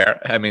 that's fair.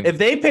 I mean, if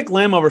they pick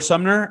Lamb over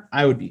Sumner,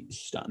 I would be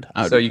stunned.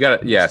 So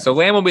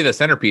Lamb will be the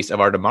centerpiece of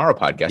our tomorrow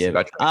podcast.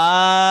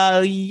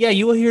 Yeah.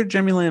 You will hear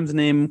Jeremy Lamb's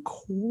name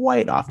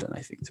quite often.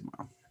 I think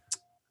tomorrow.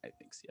 I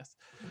think yes.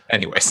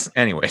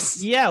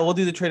 Anyways. Yeah, we'll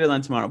do the trade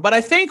deadline tomorrow. But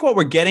I think what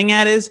we're getting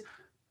at is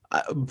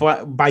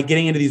by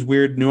getting into these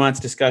weird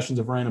nuanced discussions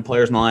of random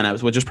players in the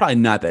lineups, which is probably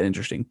not that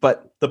interesting.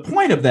 But the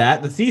point of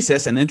that, the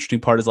thesis and the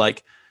interesting part is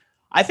like,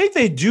 I think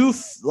they do,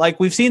 like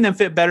we've seen them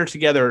fit better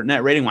together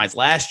net rating wise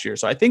last year.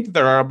 So I think that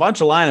there are a bunch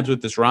of lineups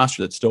with this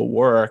roster that still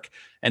work,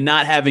 and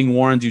not having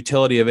Warren's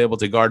utility of able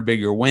to guard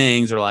bigger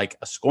wings or like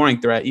a scoring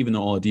threat, even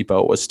though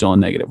Oladipo was still a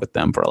negative with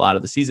them for a lot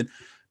of the season,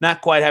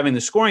 not quite having the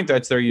scoring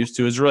threats they're used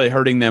to is really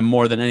hurting them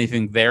more than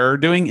anything they're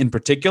doing in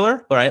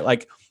particular. Right.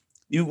 Like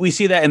we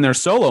see that in their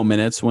solo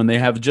minutes when they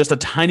have just a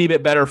tiny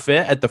bit better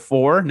fit at the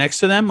 4 next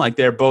to them. Like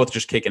they're both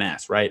just kicking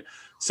ass. Right.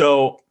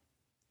 So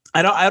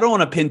I don't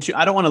want to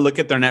I don't want to look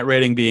at their net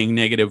rating being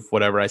negative,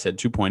 whatever I said,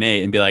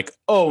 2.8 and be like,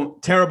 oh,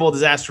 terrible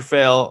disaster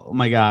fail. Oh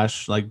my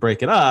gosh, like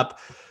break it up.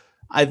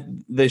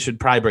 They should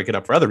probably break it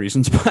up for other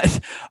reasons,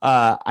 but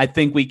I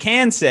think we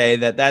can say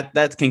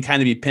that can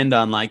kind of be pinned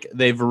on like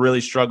they've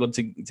really struggled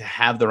to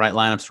have the right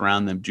lineups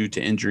around them due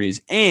to injuries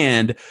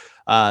and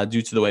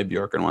due to the way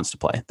Bjorkgren wants to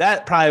play.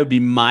 That probably would be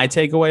my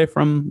takeaway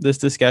from this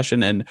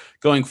discussion. And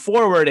going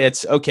forward,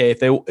 it's okay if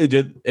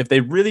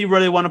they really,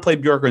 really want to play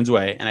Bjorkgren's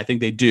way, and I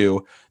think they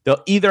do,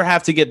 they'll either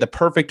have to get the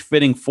perfect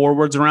fitting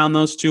forwards around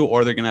those two,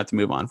 or they're going to have to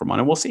move on from one.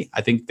 And we'll see.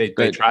 I think they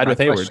tried with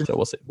Hayward, so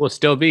we'll see. Will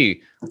still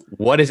be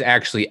what is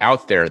actually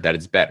out there that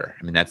is better.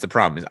 I mean, that's the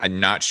problem.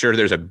 I'm not sure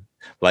there's no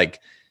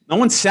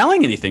one's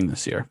selling anything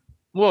this year.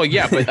 Well,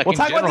 yeah, but like we'll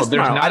talk about this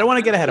tomorrow. I don't want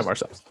to get ahead of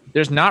ourselves.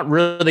 There's not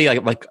really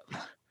like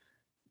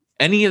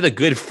any of the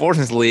good fours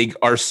in this league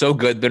are so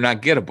good they're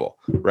not gettable,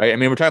 right? I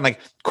mean, we're talking like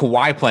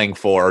Kawhi playing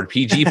 4, or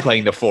PG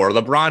playing the 4,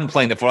 LeBron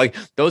playing the 4. Like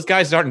those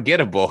guys aren't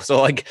gettable.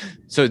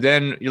 So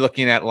then you're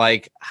looking at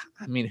like,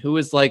 I mean, who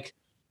is the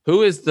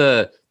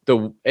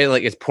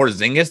is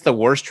Porzingis the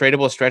worst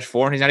tradable stretch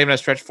 4? And he's not even a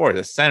stretch 4,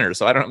 he's a center.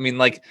 So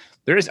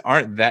there just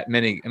aren't that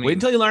many. I mean, wait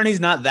until you learn he's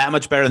not that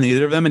much better than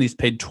either of them, and he's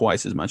paid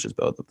twice as much as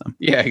both of them.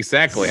 Yeah,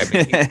 exactly. I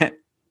mean,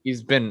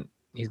 he's been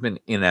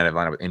in and out of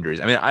lineup with injuries.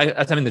 I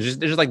mean, there's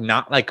just like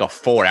not like a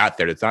 4 out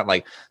there. It's not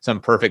like some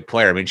perfect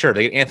player. I mean, sure,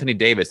 they get Anthony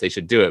Davis, they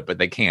should do it, but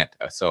they can't.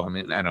 So I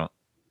mean, I don't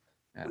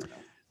know.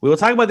 We will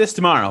talk about this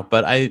tomorrow,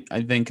 but I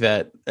think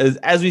that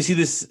as we see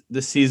this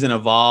season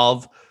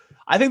evolve,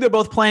 I think they're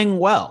both playing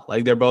well.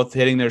 Like they're both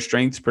hitting their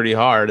strengths pretty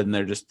hard, and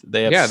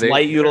they have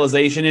slight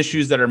utilization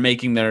issues that are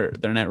making their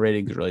net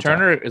ratings really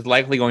Turner tough. Is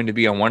likely going to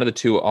be on one of the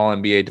 2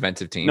 All-NBA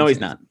defensive teams. No,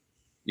 he's not.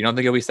 You don't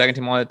think he'll be second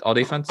team all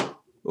defense?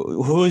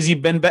 Who has he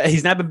been?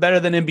 He's not been better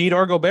than Embiid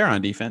or Gobert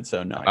on defense.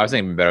 So no, I was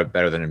thinking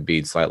better than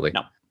Embiid slightly.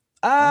 No,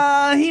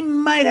 he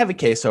might have a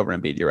case over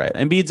Embiid. You're right.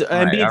 Embiid's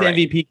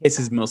MVP case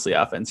is mostly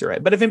offense. You're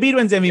right. But if Embiid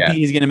wins MVP,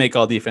 he's going to make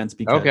all defense.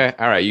 Okay,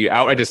 all right. You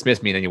outright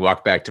dismissed me, and then you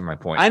walk back to my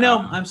point. I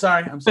know. I'm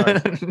sorry. No,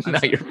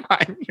 you're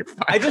fine. You're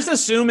fine. I just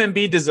assume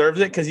Embiid deserves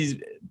it because he's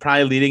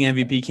probably leading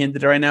MVP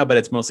candidate right now, but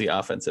it's mostly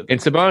offensive.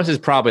 And Sabonis is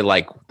probably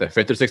like the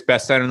 5th or 6th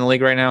best center in the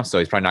league right now, so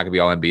he's probably not going to be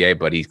all NBA,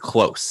 but he's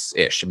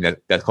close-ish. I mean,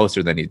 that's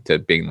closer than to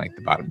being like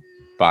the bottom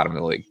of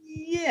the league.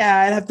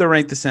 Yeah, I'd have to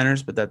rank the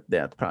centers, but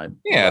that's probably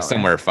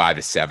somewhere 5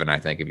 to 7. I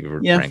think if you were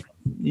ranked.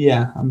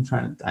 Yeah, I'm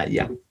trying to.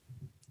 Yeah.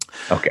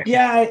 Okay.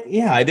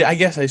 I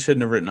guess I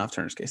shouldn't have written off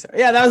Turner's case there.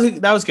 Yeah,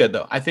 that was good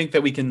though. I think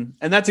that we can,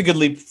 and that's a good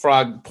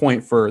leapfrog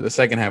point for the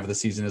second half of the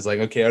season. Is like,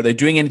 okay, are they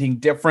doing anything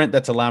different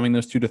that's allowing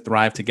those two to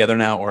thrive together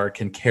now, or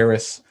can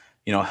Karras,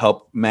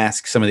 help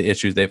mask some of the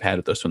issues they've had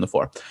with those two on the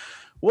floor?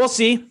 We'll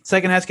see.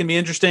 Second half's gonna be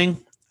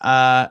interesting,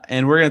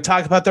 and we're gonna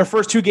talk about their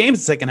first 2 games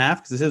in the second half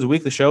because this is a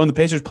weekly show, and the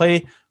Pacers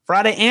play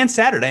Friday and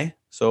Saturday.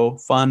 So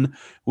fun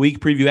week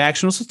preview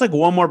action. Let's just take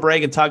one more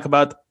break and talk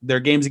about their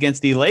games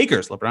against the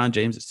Lakers, LeBron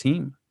James'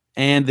 team,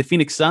 and the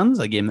Phoenix Suns,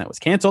 a game that was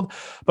canceled.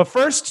 But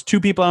first,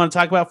 2 people I want to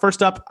talk about.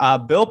 First up,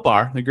 Built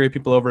Bar, the great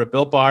people over at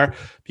Built Bar,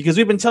 because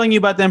we've been telling you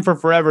about them for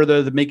forever.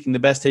 They're making the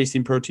best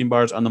tasting protein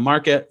bars on the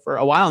market for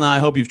a while now. I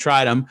hope you've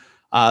tried them.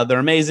 They're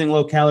amazing,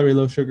 low calorie,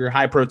 low sugar,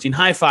 high protein,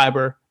 high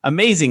fiber,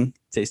 amazing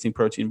tasting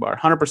protein bar,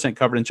 100%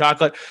 covered in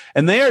chocolate.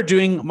 And they are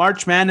doing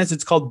March Madness.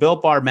 It's called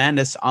Built Bar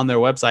Madness on their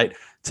website.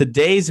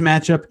 Today's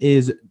matchup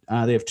is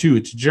they have 2.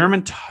 It's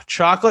German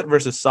chocolate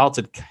versus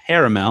salted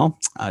caramel.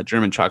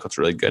 German chocolate's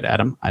really good,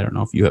 Adam. I don't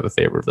know if you have a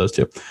favorite of those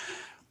 2.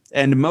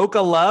 And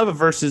Mocha Love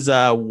versus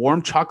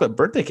warm chocolate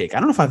birthday cake. I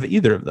don't know if I have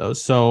either of those.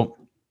 So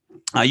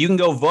you can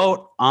go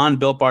vote on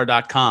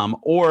BuiltBar.com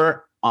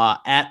or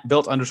at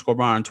Built_Bar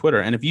on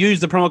Twitter. And if you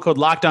use the promo code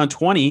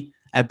Lockdown20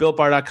 at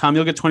BuiltBar.com.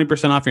 You'll get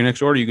 20% off your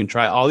next order. You can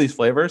try all these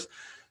flavors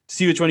to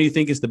see which one you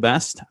think is the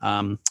best.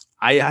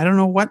 I don't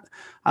know what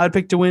I would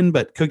pick to win,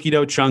 but Cookie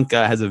Dough Chunk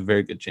has a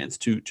very good chance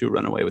to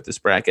run away with this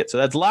bracket. So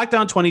that's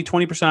Lockdown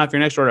 20% off your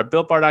next order at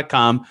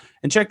BuiltBar.com.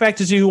 And check back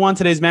to see who won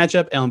today's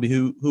matchup, LMB,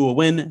 who will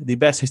win the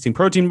best tasting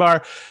protein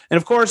bar. And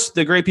of course,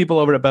 the great people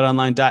over at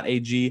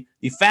BetOnline.ag,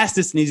 the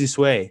fastest and easiest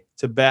way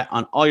to bet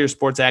on all your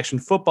sports action.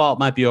 Football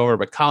might be over,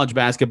 but college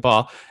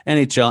basketball,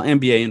 NHL,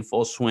 NBA in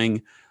full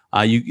swing.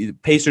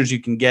 Pacers, you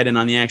can get in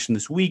on the action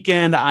this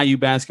weekend. IU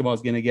basketball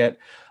is going to get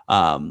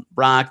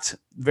rocked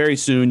very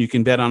soon. You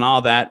can bet on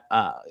all that.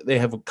 They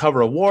have cover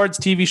awards,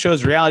 TV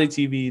shows, reality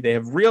TV. They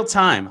have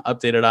real-time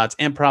updated odds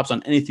and props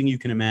on anything you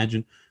can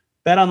imagine.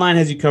 BetOnline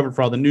has you covered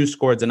for all the news,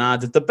 scores, and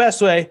odds. It's the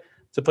best way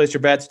to place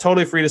your bets.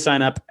 Totally free to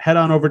sign up. Head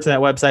on over to that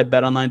website,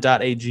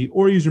 betonline.ag,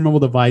 or use your mobile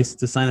device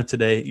to sign up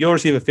today. You'll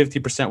receive a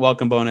 50%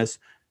 welcome bonus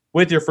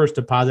with your first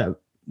deposit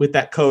with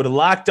that code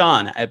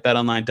LOCKEDON at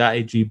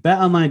betonline.ag.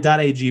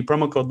 Betonline.ag,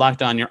 promo code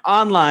LOCKEDON, your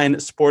online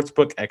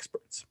sportsbook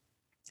experts.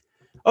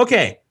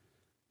 Okay,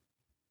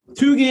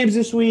 2 games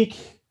this week.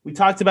 We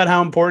talked about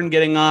how important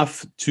getting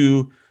off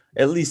to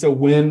at least a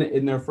win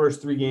in their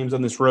first 3 games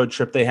on this road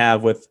trip they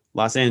have with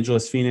Los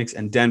Angeles, Phoenix,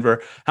 and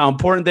Denver, how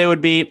important they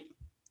would be.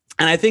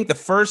 And I think the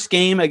first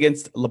game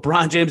against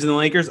LeBron James and the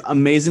Lakers,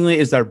 amazingly,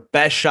 is their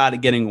best shot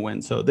at getting a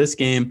win. So this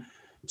game,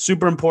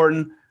 super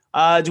important.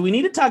 Do we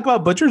need to talk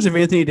about Butchers if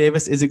Anthony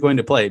Davis isn't going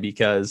to play?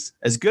 Because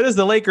as good as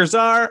the Lakers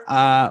are,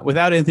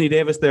 without Anthony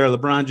Davis, there are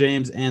LeBron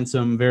James and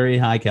some very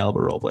high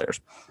caliber role players.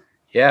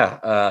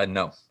 Yeah,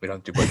 no, we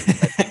don't do Butcher.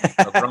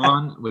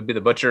 LeBron would be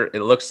the Butcher.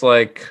 It looks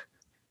like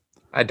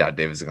I doubt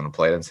Davis is going to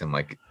play. It didn't seem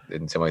like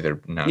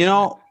they're not. You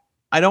know,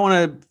 I don't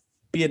want to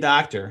be a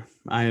doctor.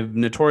 I'm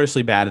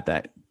notoriously bad at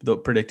that, the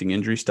predicting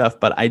injury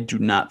stuff, but I do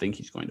not think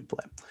he's going to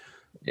play.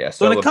 Yeah,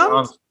 so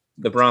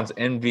LeBron's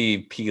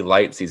MVP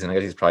light season, I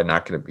guess he's probably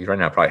not going to be right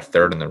now, probably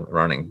 3rd in the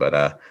running,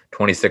 but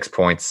 26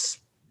 points,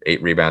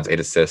 8 rebounds, 8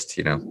 assists.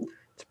 You know,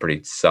 it's a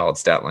pretty solid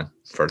stat line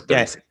for a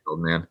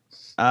 36-year-old man.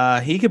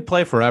 He could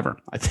play forever.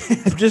 I'm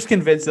just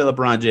convinced that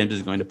LeBron James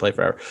is going to play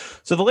forever.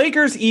 So the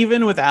Lakers,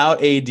 even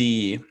without AD,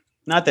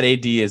 not that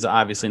AD is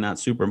obviously not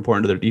super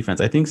important to their defense.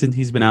 I think since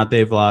he's been out,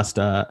 they've lost,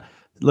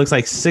 looks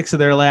like 6 of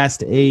their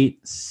last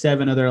 8,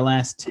 7 of their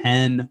last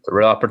 10. It's a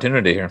real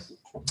opportunity here.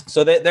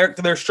 So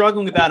they're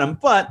struggling without him.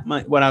 But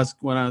what I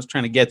was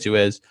trying to get to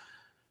is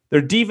their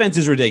defense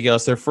is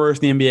ridiculous. They're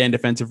first in the NBA in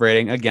defensive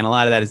rating. Again, a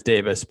lot of that is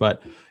Davis,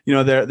 but you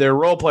know their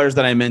role players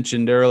that I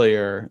mentioned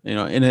earlier, you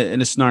know, in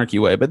a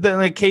snarky way. But then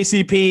like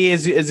KCP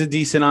is a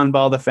decent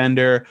on-ball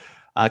defender.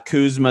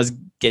 Kuzma's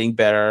getting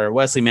better.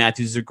 Wesley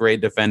Matthews is a great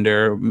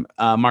defender.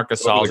 Marc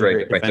Gasol is a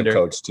great defender.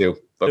 Coach too.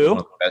 But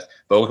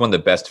one of the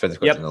best defensive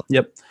coaches in the league.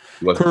 Yep.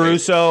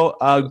 Caruso,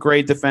 a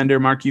great defender.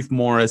 Markieff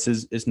Morris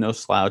is no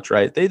slouch,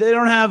 right? They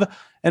don't have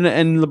and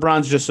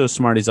LeBron's just so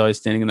smart. He's always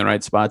standing in the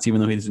right spots,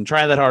 even though he doesn't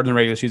try that hard in the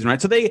regular season,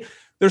 right? So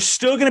they're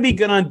still going to be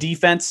good on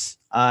defense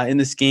in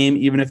this game,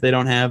 even if they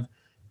don't have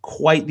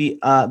quite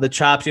the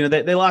chops. You know,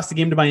 they lost the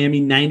game to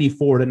Miami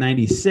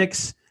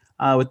 94-96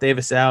 with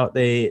Davis out.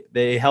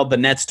 They held the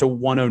Nets to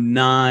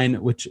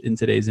 109, which in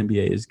today's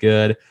NBA is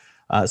good.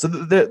 So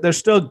they're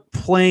still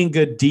playing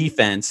good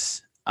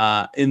defense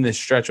in this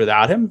stretch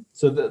without him.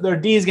 So their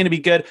D is going to be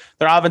good.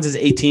 Their offense is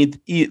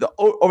 18th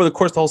over the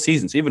course of the whole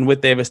season. So even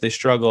with Davis, they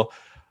struggle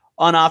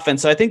on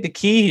offense. So I think the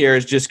key here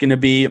is just going to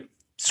be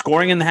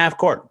scoring in the half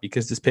court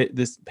because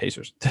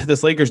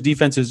this Lakers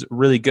defense is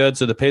really good.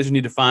 So the Pacers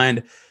need to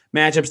find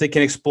matchups they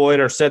can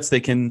exploit or sets they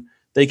can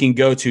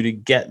go to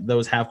get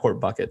those half court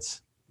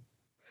buckets.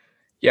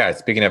 Yeah,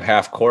 speaking of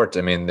half court,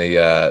 I mean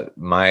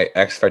my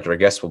X factor, I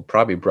guess, will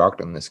probably be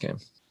Brogdon in this game.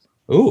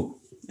 Ooh,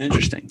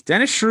 interesting.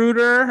 Dennis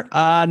Schroeder,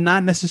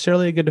 not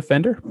necessarily a good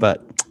defender,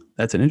 but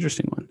that's an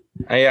interesting one.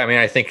 Yeah, I mean,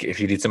 I think if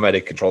you need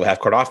somebody to control the half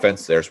court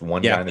offense, there's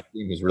one guy on the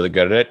team who's really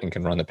good at it and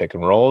can run the pick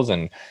and rolls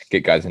and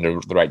get guys into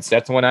the right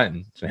sets and whatnot.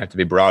 And it's going to have to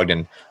be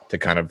Brogdon to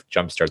kind of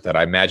jumpstart that.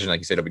 I imagine, like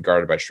you said, it'll be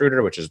guarded by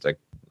Schroeder, which is like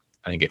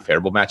I think a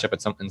favorable matchup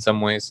in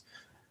some ways.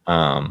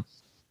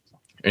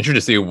 Interested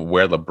to see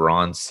where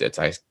LeBron sits.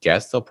 I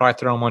guess they'll probably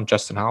throw him on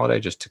Justin Holiday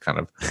just to kind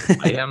of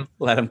play him.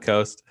 Let him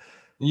coast.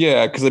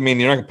 Yeah, because I mean,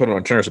 you're not going to put him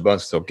on Turner Sabonis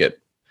because he'll get,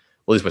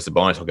 well, at least with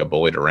Sabonis, he'll get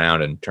bullied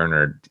around, and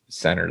Turner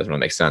center doesn't really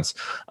make sense.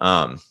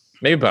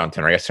 Maybe put on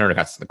Turner. I guess Turner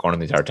got in the corner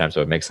the entire time,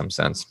 so it makes some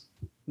sense.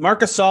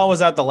 Marc Gasol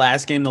was out the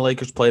last game the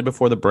Lakers played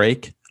before the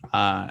break.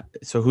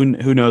 So who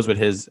knows what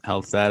his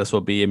health status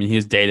will be. I mean,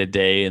 he's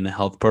day-to-day in the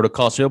health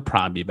protocol, so he'll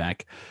probably be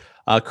back.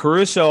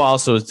 Caruso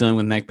also is dealing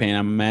with neck pain.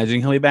 I'm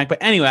imagining he'll be back. But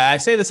anyway, I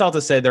say this all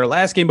to say their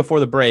last game before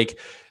the break,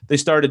 they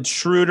started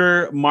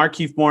Schroeder,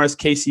 Markieff Morris,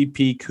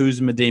 KCP,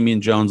 Kuzma,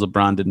 Damian Jones.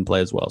 LeBron didn't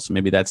play as well, so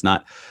maybe that's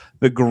not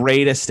the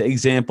greatest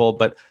example.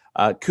 But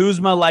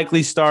Kuzma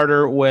likely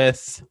starter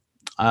with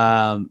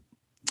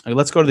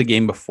let's go to the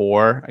game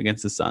before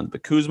against the Suns.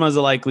 But Kuzma's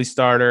a likely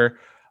starter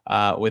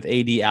with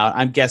AD out.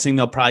 I'm guessing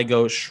they'll probably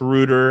go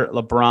Schroeder,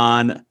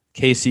 LeBron,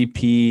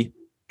 KCP,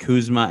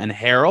 Kuzma, and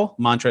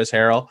Montrezl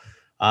Harrell.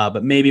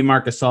 but maybe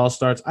Marcus Gasol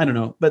starts. I don't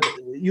know. But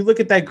you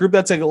look at that group,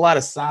 that's like a lot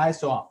of size.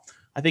 So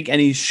I think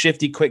any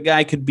shifty, quick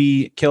guy could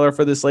be killer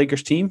for this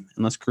Lakers team,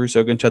 unless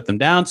Caruso can shut them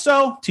down.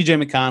 So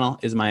TJ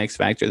McConnell is my X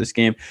factor this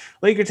game.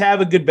 Lakers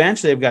have a good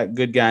bench. They've got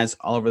good guys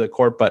all over the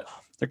court, but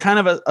they're kind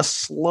of a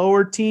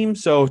slower team.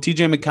 So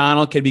TJ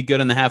McConnell could be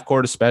good in the half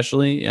court,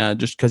 especially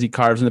just because he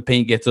carves in the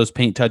paint, gets those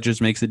paint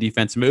touches, makes the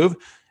defense move.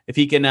 If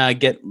he can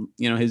get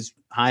his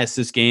high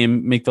assist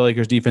game, make the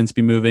Lakers defense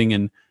be moving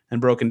and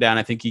broken down,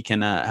 I think he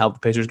can help the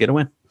Pacers get a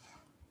win.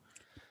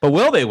 But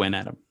will they win,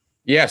 Adam?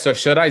 Yeah, so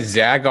should I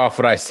zag off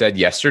what I said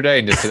yesterday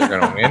and just say they're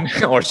going to win,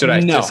 or should I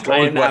just go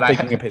with what I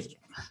think?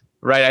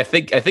 Right, I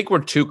think we're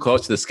too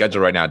close to the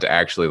schedule right now to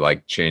actually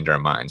like change our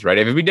minds. Right,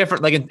 if it'd be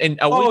different, like in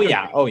a week.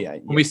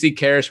 When we see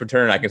Karras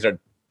return, I can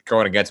start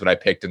going against what I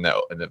picked in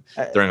the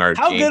during our.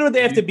 How good would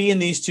they have to be in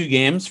these two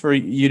games for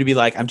you to be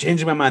like, I'm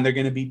changing my mind? They're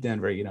going to beat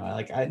Denver.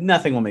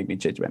 Nothing will make me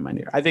change my mind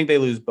here. I think they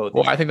lose both.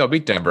 Well, I think they'll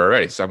beat Denver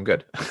already, so I'm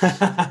good.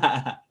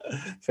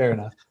 Fair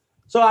enough.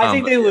 So I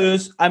think they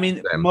lose. I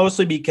mean,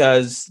 mostly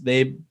because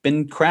they've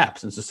been crap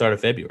since the start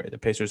of February. The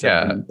Pacers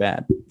have been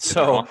bad.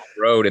 So on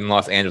the road in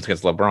Los Angeles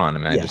against LeBron. I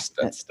mean, that's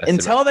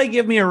until they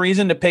give me a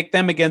reason to pick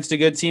them against a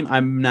good team,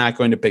 I'm not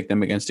going to pick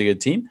them against a good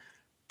team.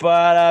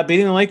 But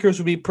beating the Lakers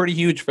would be pretty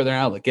huge for their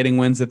outlook. Getting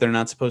wins that they're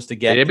not supposed to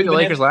get. They beat the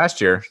Lakers last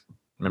year.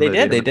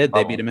 Remember they did.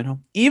 They beat them at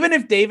home. Even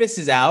if Davis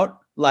is out,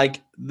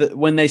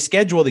 when they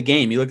schedule the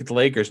game, you look at the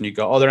Lakers and you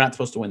go, "Oh, they're not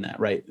supposed to win that."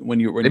 Right?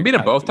 They beat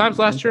them both times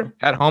last year,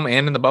 at home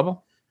and in the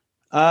bubble.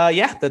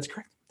 Yeah, that's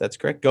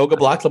correct. Goga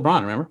blocked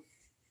LeBron, remember?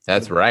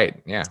 That's right.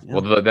 Yeah.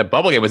 Well, the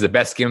bubble game was the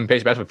best game in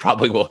Pacers basketball.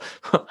 Probably we'll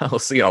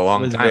see in a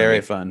long time. It was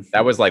very fun.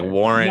 That was like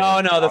Warren.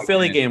 No, the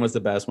Philly game was the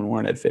best when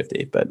Warren had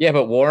 50. But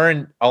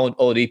Warren,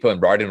 Oladipo,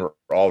 and Brogdon were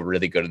all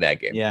really good at that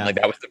game. Yeah.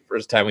 That was the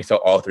first time we saw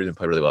all three of them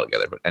play really well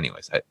together. But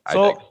anyways,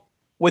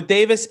 with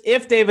Davis,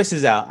 if Davis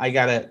is out, I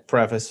gotta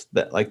preface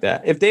that like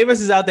that. If Davis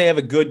is out, they have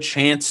a good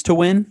chance to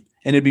win,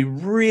 and it'd be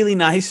really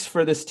nice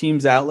for this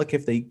team's outlook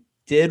if they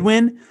did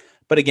win.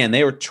 But again,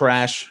 they were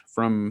trash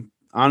from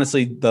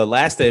honestly the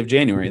last day of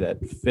January,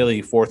 that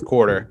Philly fourth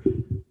quarter,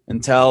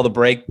 until the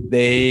break.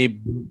 They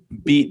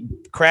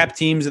beat crap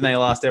teams and they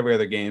lost every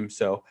other game.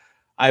 So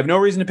I have no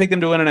reason to pick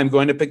them to win, and I'm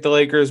going to pick the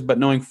Lakers, but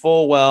knowing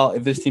full well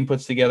if this team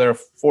puts together a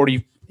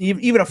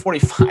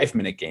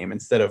 45-minute game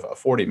instead of a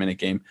 40-minute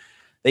game,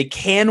 they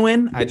can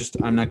win.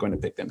 I'm not going to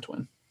pick them to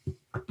win.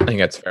 I think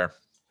that's fair.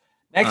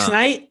 Next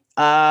night,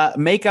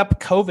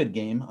 makeup COVID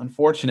game.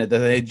 Unfortunate that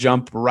they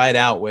jump right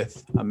out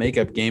with a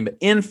makeup game, but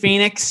in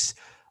Phoenix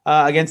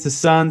against the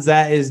Suns.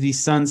 That is the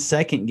Suns'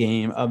 second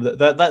game of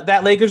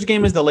that Lakers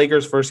game is the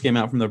Lakers' first game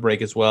out from the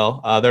break as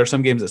well. There are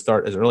some games that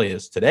start as early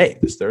as today,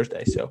 this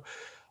Thursday. So,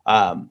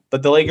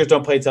 but the Lakers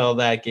don't play till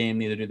that game.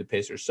 Neither do the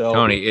Pacers. So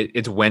Tony,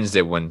 it's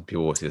Wednesday when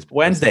people will see this.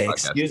 Wednesday,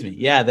 excuse me.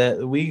 Yeah,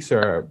 the weeks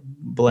are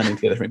blending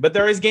together for me. But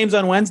there is games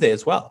on Wednesday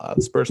as well.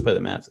 The Spurs play the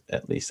Mavs.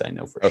 At least I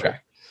know for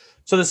sure.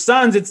 So the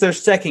Suns, it's their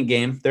second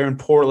game. They're in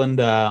Portland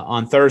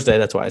on Thursday.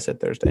 That's why I said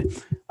Thursday.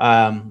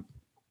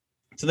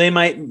 So they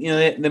might,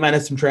 they might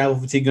have some travel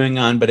fatigue going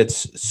on, but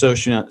it's so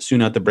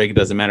soon out the break, it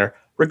doesn't matter.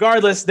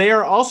 Regardless, they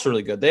are also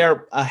really good. They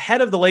are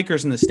ahead of the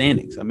Lakers in the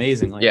standings,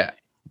 amazingly. Yeah.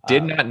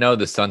 Did not know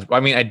the Suns. I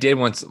mean, I did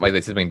once, like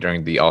they said something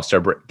during the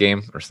All-Star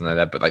game or something like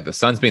that, but like the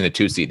Suns being the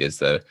 2 seed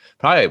is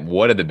probably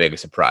one of the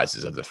biggest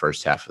surprises of the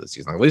first half of the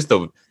season. Like, at least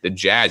the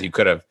Jazz, you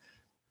could have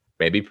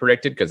maybe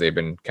predicted because they've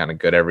been kind of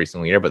good every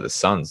single year, but the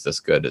Suns this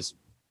good is.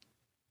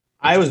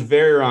 I was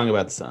very wrong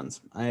about the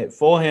Suns.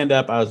 Full hand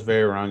up, I was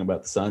very wrong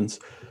about the Suns.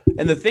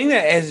 And the thing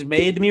that has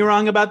made me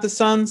wrong about the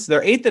Suns,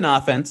 they're 8th in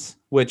offense,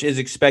 which is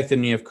expected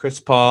when you have Chris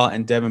Paul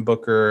and Devin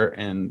Booker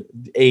and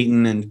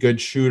Ayton and good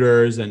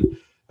shooters and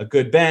a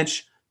good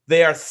bench.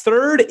 They are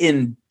 3rd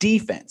in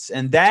defense,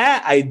 and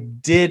that I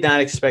did not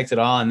expect at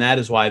all, and that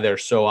is why they're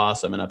so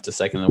awesome and up to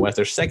 2nd in the West.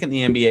 They're 2nd in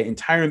the NBA,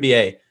 entire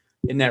NBA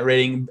in that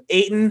rating.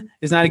 Ayton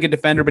is not a good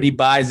defender, but he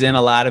buys in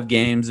a lot of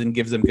games and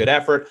gives them good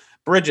effort.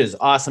 Bridges,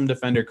 awesome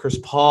defender. Chris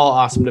Paul,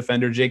 awesome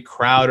defender. Jay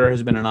Crowder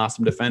has been an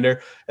awesome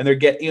defender. And they're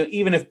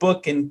even if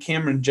Book and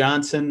Cameron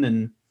Johnson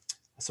and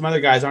some other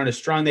guys aren't as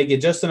strong, they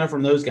get just enough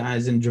from those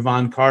guys and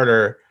Javon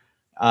Carter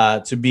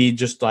to be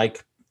just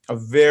like a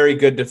very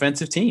good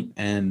defensive team.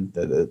 And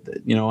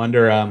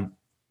under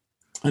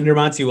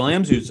Monty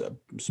Williams, who's a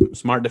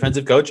smart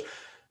defensive coach,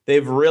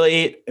 they've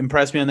really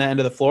impressed me on that end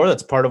of the floor.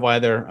 That's part of why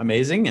they're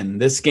amazing. And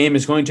this game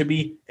is going to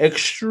be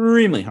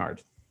extremely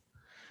hard.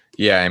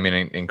 Yeah, I mean,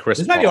 in Chris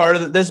this Paul, might be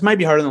harder. This might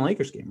be harder than the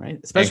Lakers game, right?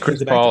 Especially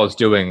Chris Paul is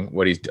doing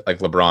what he's like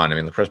LeBron. I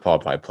mean, Chris Paul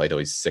probably played till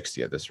he's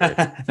 60 at this rate.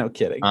 No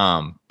kidding.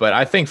 But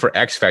I think for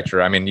X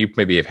factor, I mean, you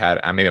maybe have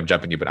had. Maybe I'm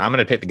jumping you, but I'm going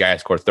to pick the guy who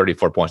scored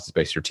 34 points to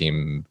Pacers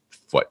team.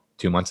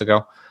 2 months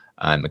ago?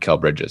 Mikal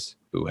Bridges,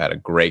 who had a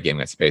great game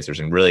against the Pacers,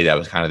 and really that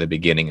was kind of the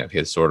beginning of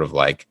his sort of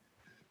like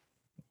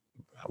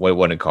what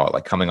would it call it?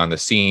 Like coming on the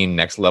scene,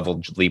 next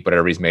level leap,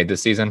 whatever he's made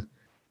this season.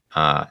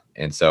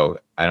 And so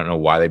I don't know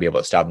why they'd be able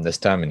to stop him this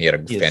time. And he had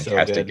a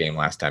fantastic game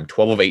last time.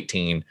 12 of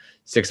 18,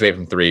 6 of 8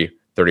 from 3,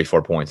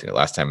 34 points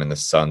last time in the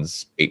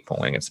Suns'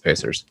 8-point win against the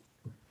Pacers.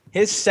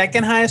 His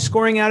second highest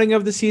scoring outing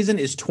of the season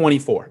is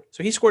 24.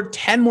 So he scored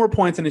 10 more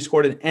points than he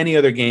scored in any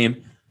other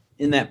game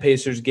in that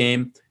Pacers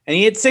game. And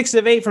he had 6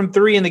 of 8 from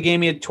 3 in the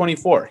game. He had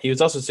 24. He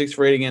was also 6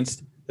 for 8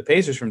 against the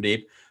Pacers from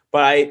deep.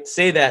 But I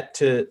say that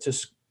to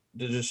just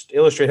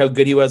illustrate how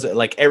good he was at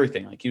like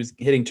everything. Like he was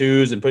hitting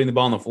twos and putting the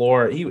ball on the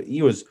floor.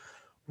 He was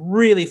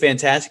really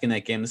fantastic in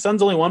that game. The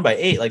Suns only won by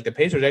 8. Like the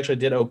Pacers actually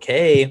did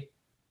okay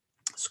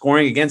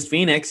scoring against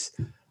Phoenix.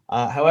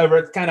 However,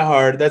 it's kind of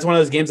hard. That's one of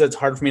those games that's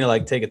hard for me to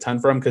like take a ton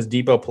from because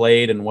Depot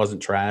played and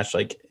wasn't trash.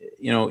 Like,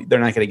 they're not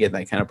going to get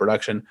that kind of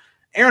production.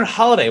 Aaron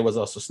Holiday was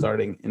also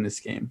starting in this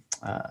game.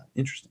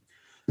 Interesting.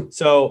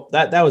 So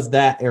that was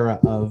that era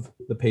of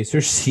the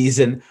Pacers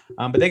season.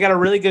 But they got a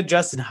really good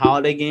Justin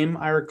Holiday game,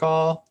 I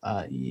recall.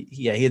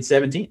 He had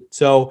 17.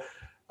 So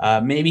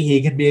maybe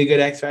he could be a good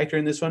X factor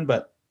in this one.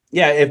 But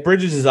yeah, if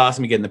Bridges is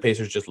awesome again, the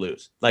Pacers just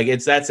lose. Like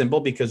it's that simple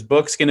because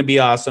Book's going to be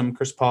awesome.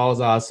 Chris Paul is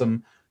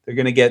awesome. They're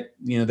going to get,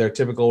 their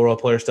typical role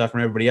player stuff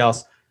from everybody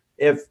else.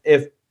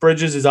 If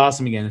Bridges is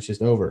awesome again, it's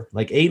just over.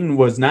 Like Ayton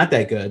was not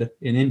that good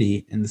in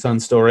Indy, and the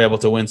Suns still were able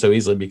to win so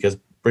easily because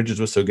Bridges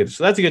was so good.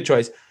 So that's a good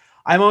choice.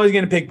 I'm always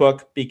going to pick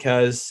Book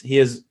because he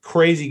has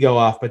crazy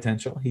go-off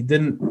potential. He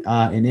didn't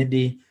in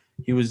Indy.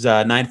 He was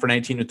 9 for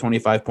 19 with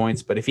 25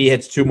 points. But if he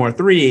hits 2 more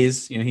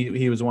threes,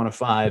 he was 1 of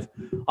 5.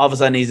 All of a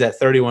sudden, he's at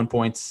 31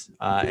 points,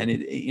 and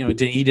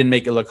he didn't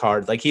make it look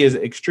hard. Like he has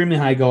extremely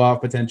high go-off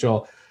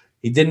potential.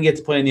 He didn't get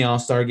to play in the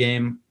All-Star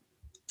game.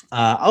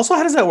 Also,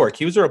 how does that work?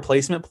 He was a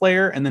replacement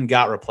player and then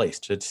got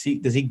replaced. Does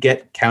he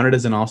get counted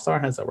as an All-Star?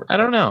 How does that work? I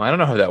don't know. I don't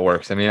know how that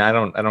works. I mean, I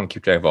don't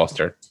keep track of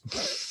All-Star.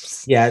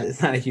 Yeah,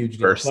 it's not a huge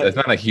deal. It's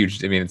not a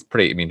huge. I mean, it's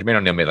pretty. I mean, Jermaine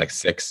O'Neal made like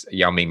 6.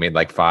 Yao Ming made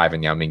like 5,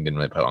 and Yao Ming didn't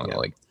really play long in the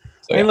league.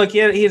 So, look, he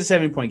had a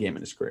 7-point game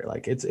in his career.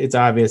 Like it's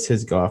obvious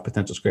his go-off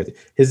potential is crazy.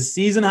 His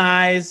season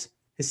highs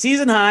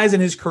in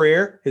his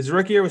career. His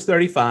rookie year was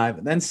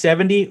 35, then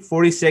 70,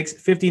 46,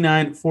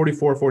 59,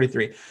 44,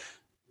 43.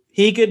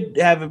 He could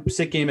have a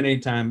sick game at any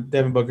time.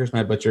 Devin Booker's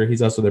my butcher.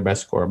 He's also their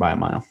best scorer by a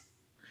mile.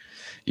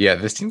 Yeah,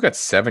 this team got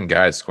 7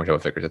 guys scoring double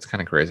figures. That's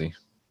kind of crazy.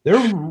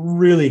 They're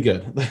really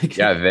good.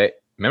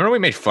 Remember we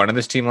made fun of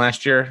this team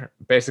last year,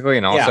 basically,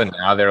 and all of a sudden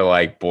now they're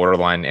like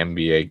borderline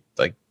NBA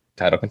like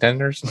title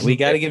contenders. We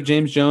got to give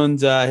James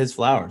Jones his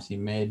flowers. He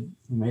made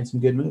some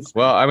good moves.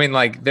 Well, I mean,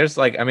 I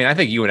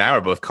think you and I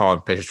were both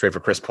calling Pacers trade for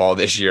Chris Paul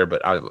this year, but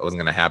it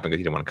wasn't going to happen because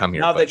he didn't want to come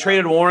here. Now, if they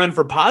traded Warren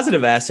for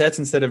positive assets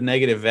instead of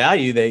negative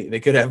value, they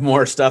could have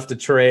more stuff to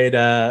trade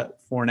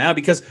for now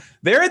because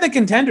they're in the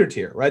contender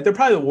tier, right? They're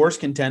probably the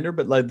worst contender,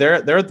 but like they're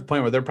at the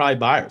point where they're probably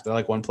buyers. They're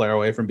like one player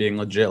away from being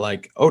legit.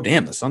 Like, oh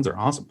damn, the Suns are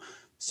awesome.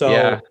 So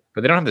yeah,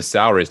 but they don't have the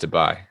salaries to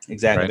buy.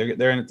 Exactly. Right?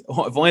 They're in.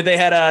 If only they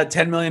had a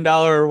 $10 million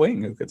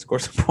wing who could score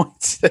some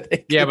points. But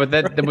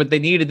they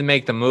needed to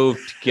make the move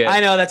to get. I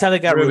know that's how they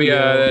got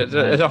Rubio.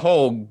 There's a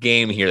whole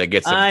game here that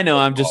gets. I know.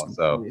 I'm just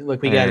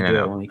look. We got to do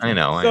it when we can. I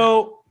know.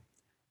 So,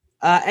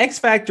 X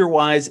factor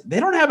wise, they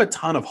don't have a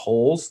ton of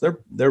holes.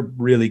 They're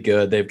really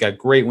good. They've got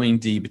great wing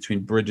D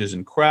between Bridges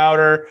and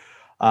Crowder.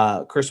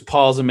 Chris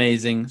Paul's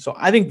amazing. So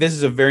I think this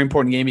is a very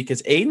important game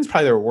because Ayton's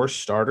probably their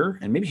worst starter,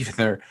 and maybe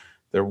even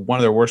they're one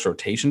of their worst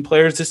rotation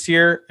players this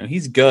year. And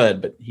he's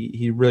good, but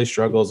he really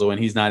struggles when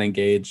he's not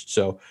engaged.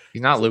 So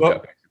he's not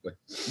Luka, basically.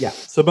 Yeah.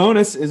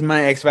 Sabonis is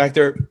my X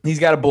factor. He's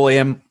got to bully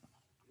him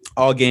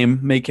all game,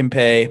 make him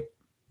pay.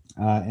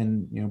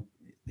 And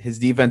his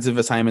defensive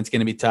assignment's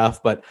going to be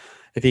tough, but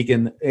if he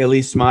can at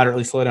least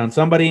moderately slow down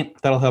somebody,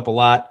 that'll help a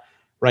lot.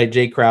 Right.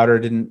 Jay Crowder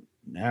didn't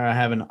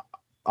have an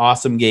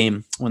awesome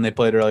game when they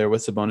played earlier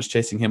with Sabonis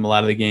chasing him a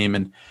lot of the game.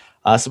 And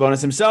Sabonis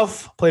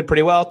himself played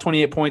pretty well,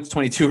 28 points,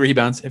 22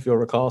 rebounds, if you'll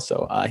recall.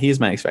 So he's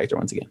my X factor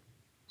once again.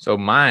 So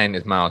mine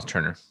is Miles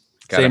Turner.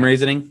 Same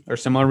reasoning or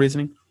similar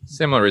reasoning?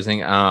 Similar reasoning.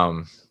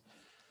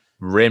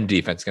 Rim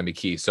defense is going to be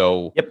key.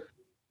 So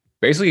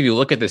basically, if you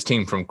look at this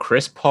team from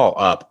Chris Paul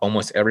up,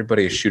 almost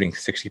everybody is shooting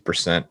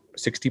 60%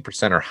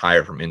 or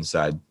higher from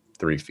inside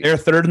 3 feet. They're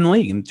third in the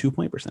league in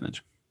 2-point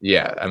percentage.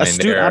 Yeah. I mean,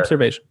 astute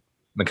observation.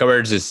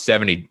 McCovers is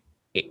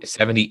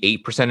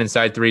 78%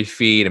 inside 3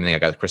 feet. I mean, I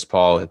got Chris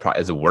Paul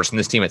is the worst in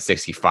this team at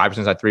 65%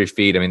 inside 3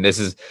 feet. I mean, this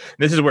is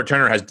where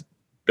Turner has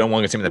done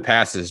one good team in the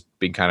past, has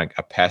been kind of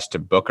a pest to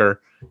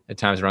Booker at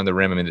times around the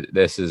rim. I mean,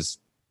 this is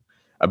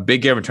a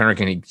big game of Turner.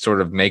 Can he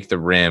sort of make the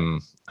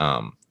rim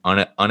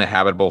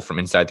uninhabitable from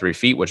inside 3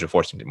 feet, which will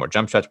force him to do more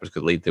jump shots, which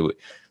could lead to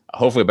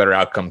hopefully a better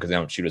outcome because they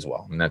don't shoot as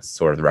well. And that's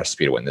sort of the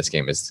recipe to win this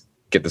game is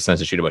get the Suns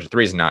to shoot a bunch of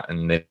threes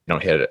and they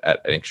don't hit it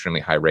at an extremely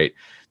high rate.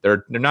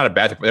 They're not a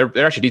bad.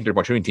 They're actually a decent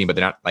 3-point shooting team, but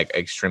they're not like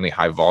extremely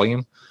high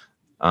volume.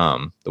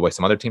 The way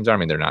some other teams are. I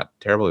mean, they're not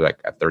terrible. They're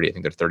like at 30. I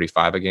think they're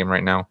 35 a game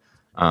right now.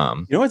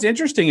 You know what's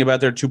interesting about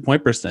their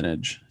 2-point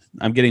percentage?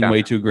 I'm getting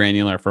way too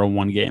granular for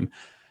one game.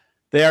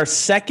 They are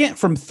second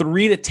from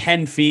 3 to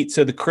 10 feet.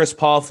 So the Chris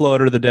Paul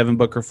floater, the Devin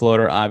Booker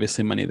floater,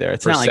 obviously money there.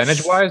 It's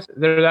percentage wise,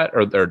 they're that,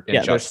 or they're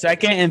they're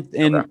second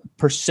in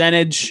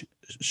percentage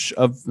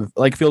of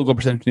like field goal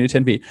percentage to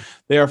 10 feet.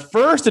 They are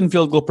first in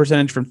field goal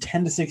percentage from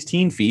 10 to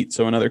 16 feet.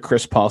 So another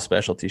Chris Paul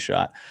specialty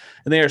shot.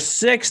 And they are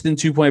sixth in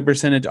 2-point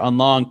percentage on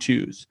long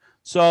twos.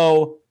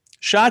 So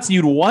shots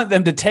you'd want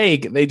them to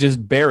take, they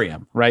just bury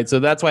them, right? So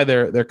that's why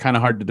they're kind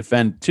of hard to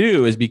defend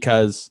too, is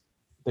because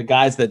the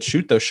guys that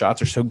shoot those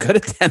shots are so good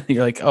at them.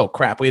 You're like, oh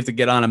crap, we have to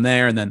get on them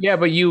there, and then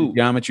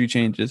geometry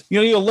changes.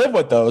 You'll live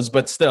with those,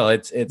 but still,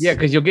 it's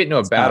because you'll get into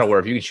a battle where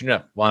if you can shoot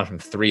up one from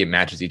 3, it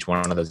matches each one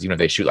of those.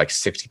 They shoot like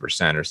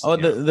 60% or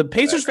something. Oh, the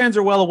Pacers fans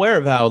are well aware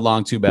of how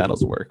long two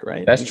battles work,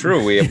 right? That's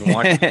true. We have been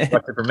watching it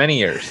for many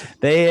years.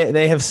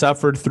 They have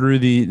suffered through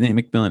the Nate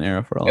McMillan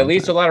era for a long time. At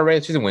least a lot of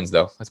regular season wins,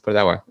 though. Let's put it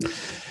that way.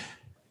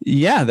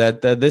 Yeah,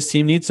 that this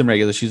team needs some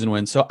regular season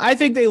wins. So I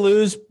think they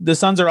lose. The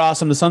Suns are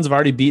awesome. The Suns have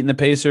already beaten the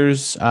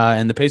Pacers,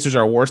 and the Pacers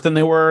are worse than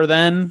they were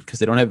then because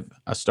they don't have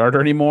a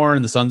starter anymore,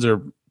 and the Suns are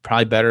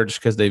probably better just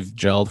because they've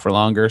gelled for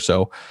longer.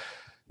 So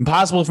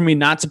impossible for me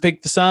not to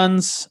pick the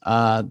Suns.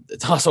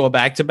 It's also a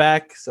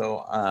back-to-back,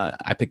 so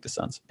I picked the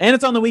Suns. And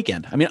it's on the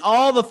weekend. I mean,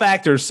 all the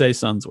factors say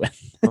Suns win.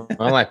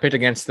 Well, I picked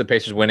against the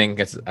Pacers winning.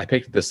 I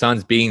picked the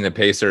Suns beating the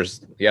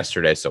Pacers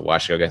yesterday, so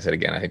watch go against it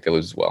again. I think they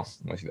lose as well.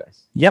 I'm with you there.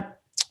 Yep.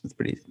 It's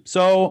pretty easy.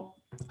 So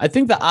I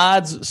think the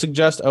odds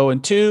suggest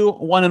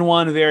 0-2,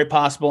 1-1, very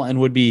possible, and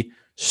would be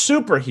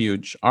super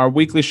huge. Our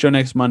weekly show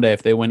next Monday,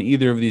 if they win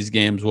either of these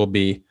games, will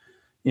be,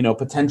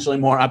 potentially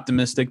more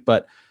optimistic.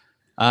 But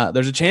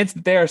there's a chance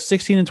that they are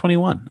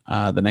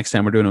 16-21 the next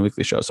time we're doing a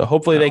weekly show. So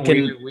hopefully they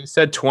can. We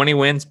said 20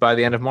 wins by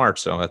the end of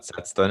March, so that's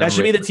the number. That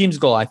should be the team's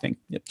goal, I think.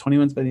 Yep, 20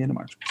 wins by the end of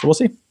March. So we'll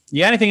see.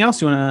 You got anything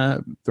else you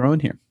want to throw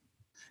in here?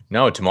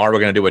 No, tomorrow we're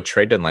going to do a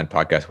trade deadline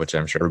podcast, which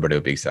I'm sure everybody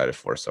will be excited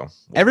for. So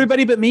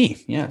everybody but me.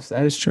 Yes,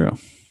 that is true.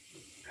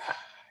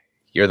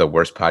 You're the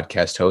worst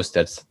podcast host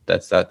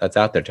that's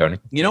out there, Tony.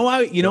 You know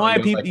why?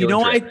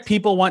 Why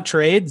people want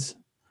trades?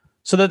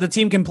 So that the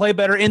team can play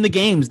better in the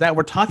games that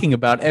we're talking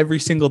about every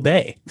single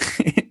day.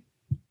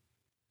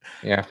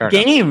 Yeah, fair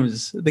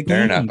enough.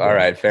 Fair enough. All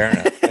right, fair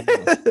enough.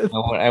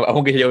 I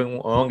won't get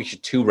you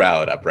too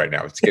riled up right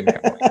now. It's getting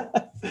kind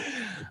of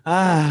all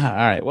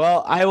right.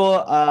 Well, I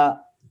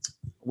will.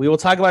 We will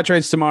talk about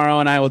trades tomorrow,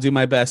 and I will do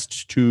my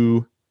best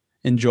to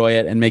enjoy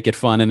it and make it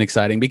fun and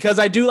exciting because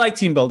I do like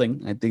team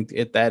building. I think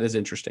that is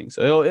interesting.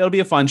 So it'll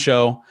be a fun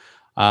show.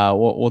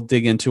 We'll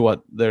dig into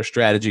what their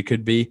strategy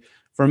could be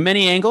from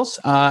many angles.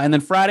 And then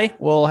Friday,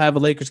 we'll have a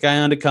Lakers guy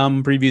on to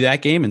come preview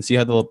that game and see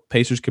how the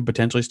Pacers could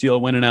potentially steal a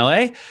win in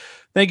LA.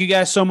 Thank you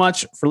guys so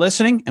much for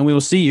listening, and we will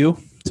see you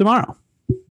tomorrow.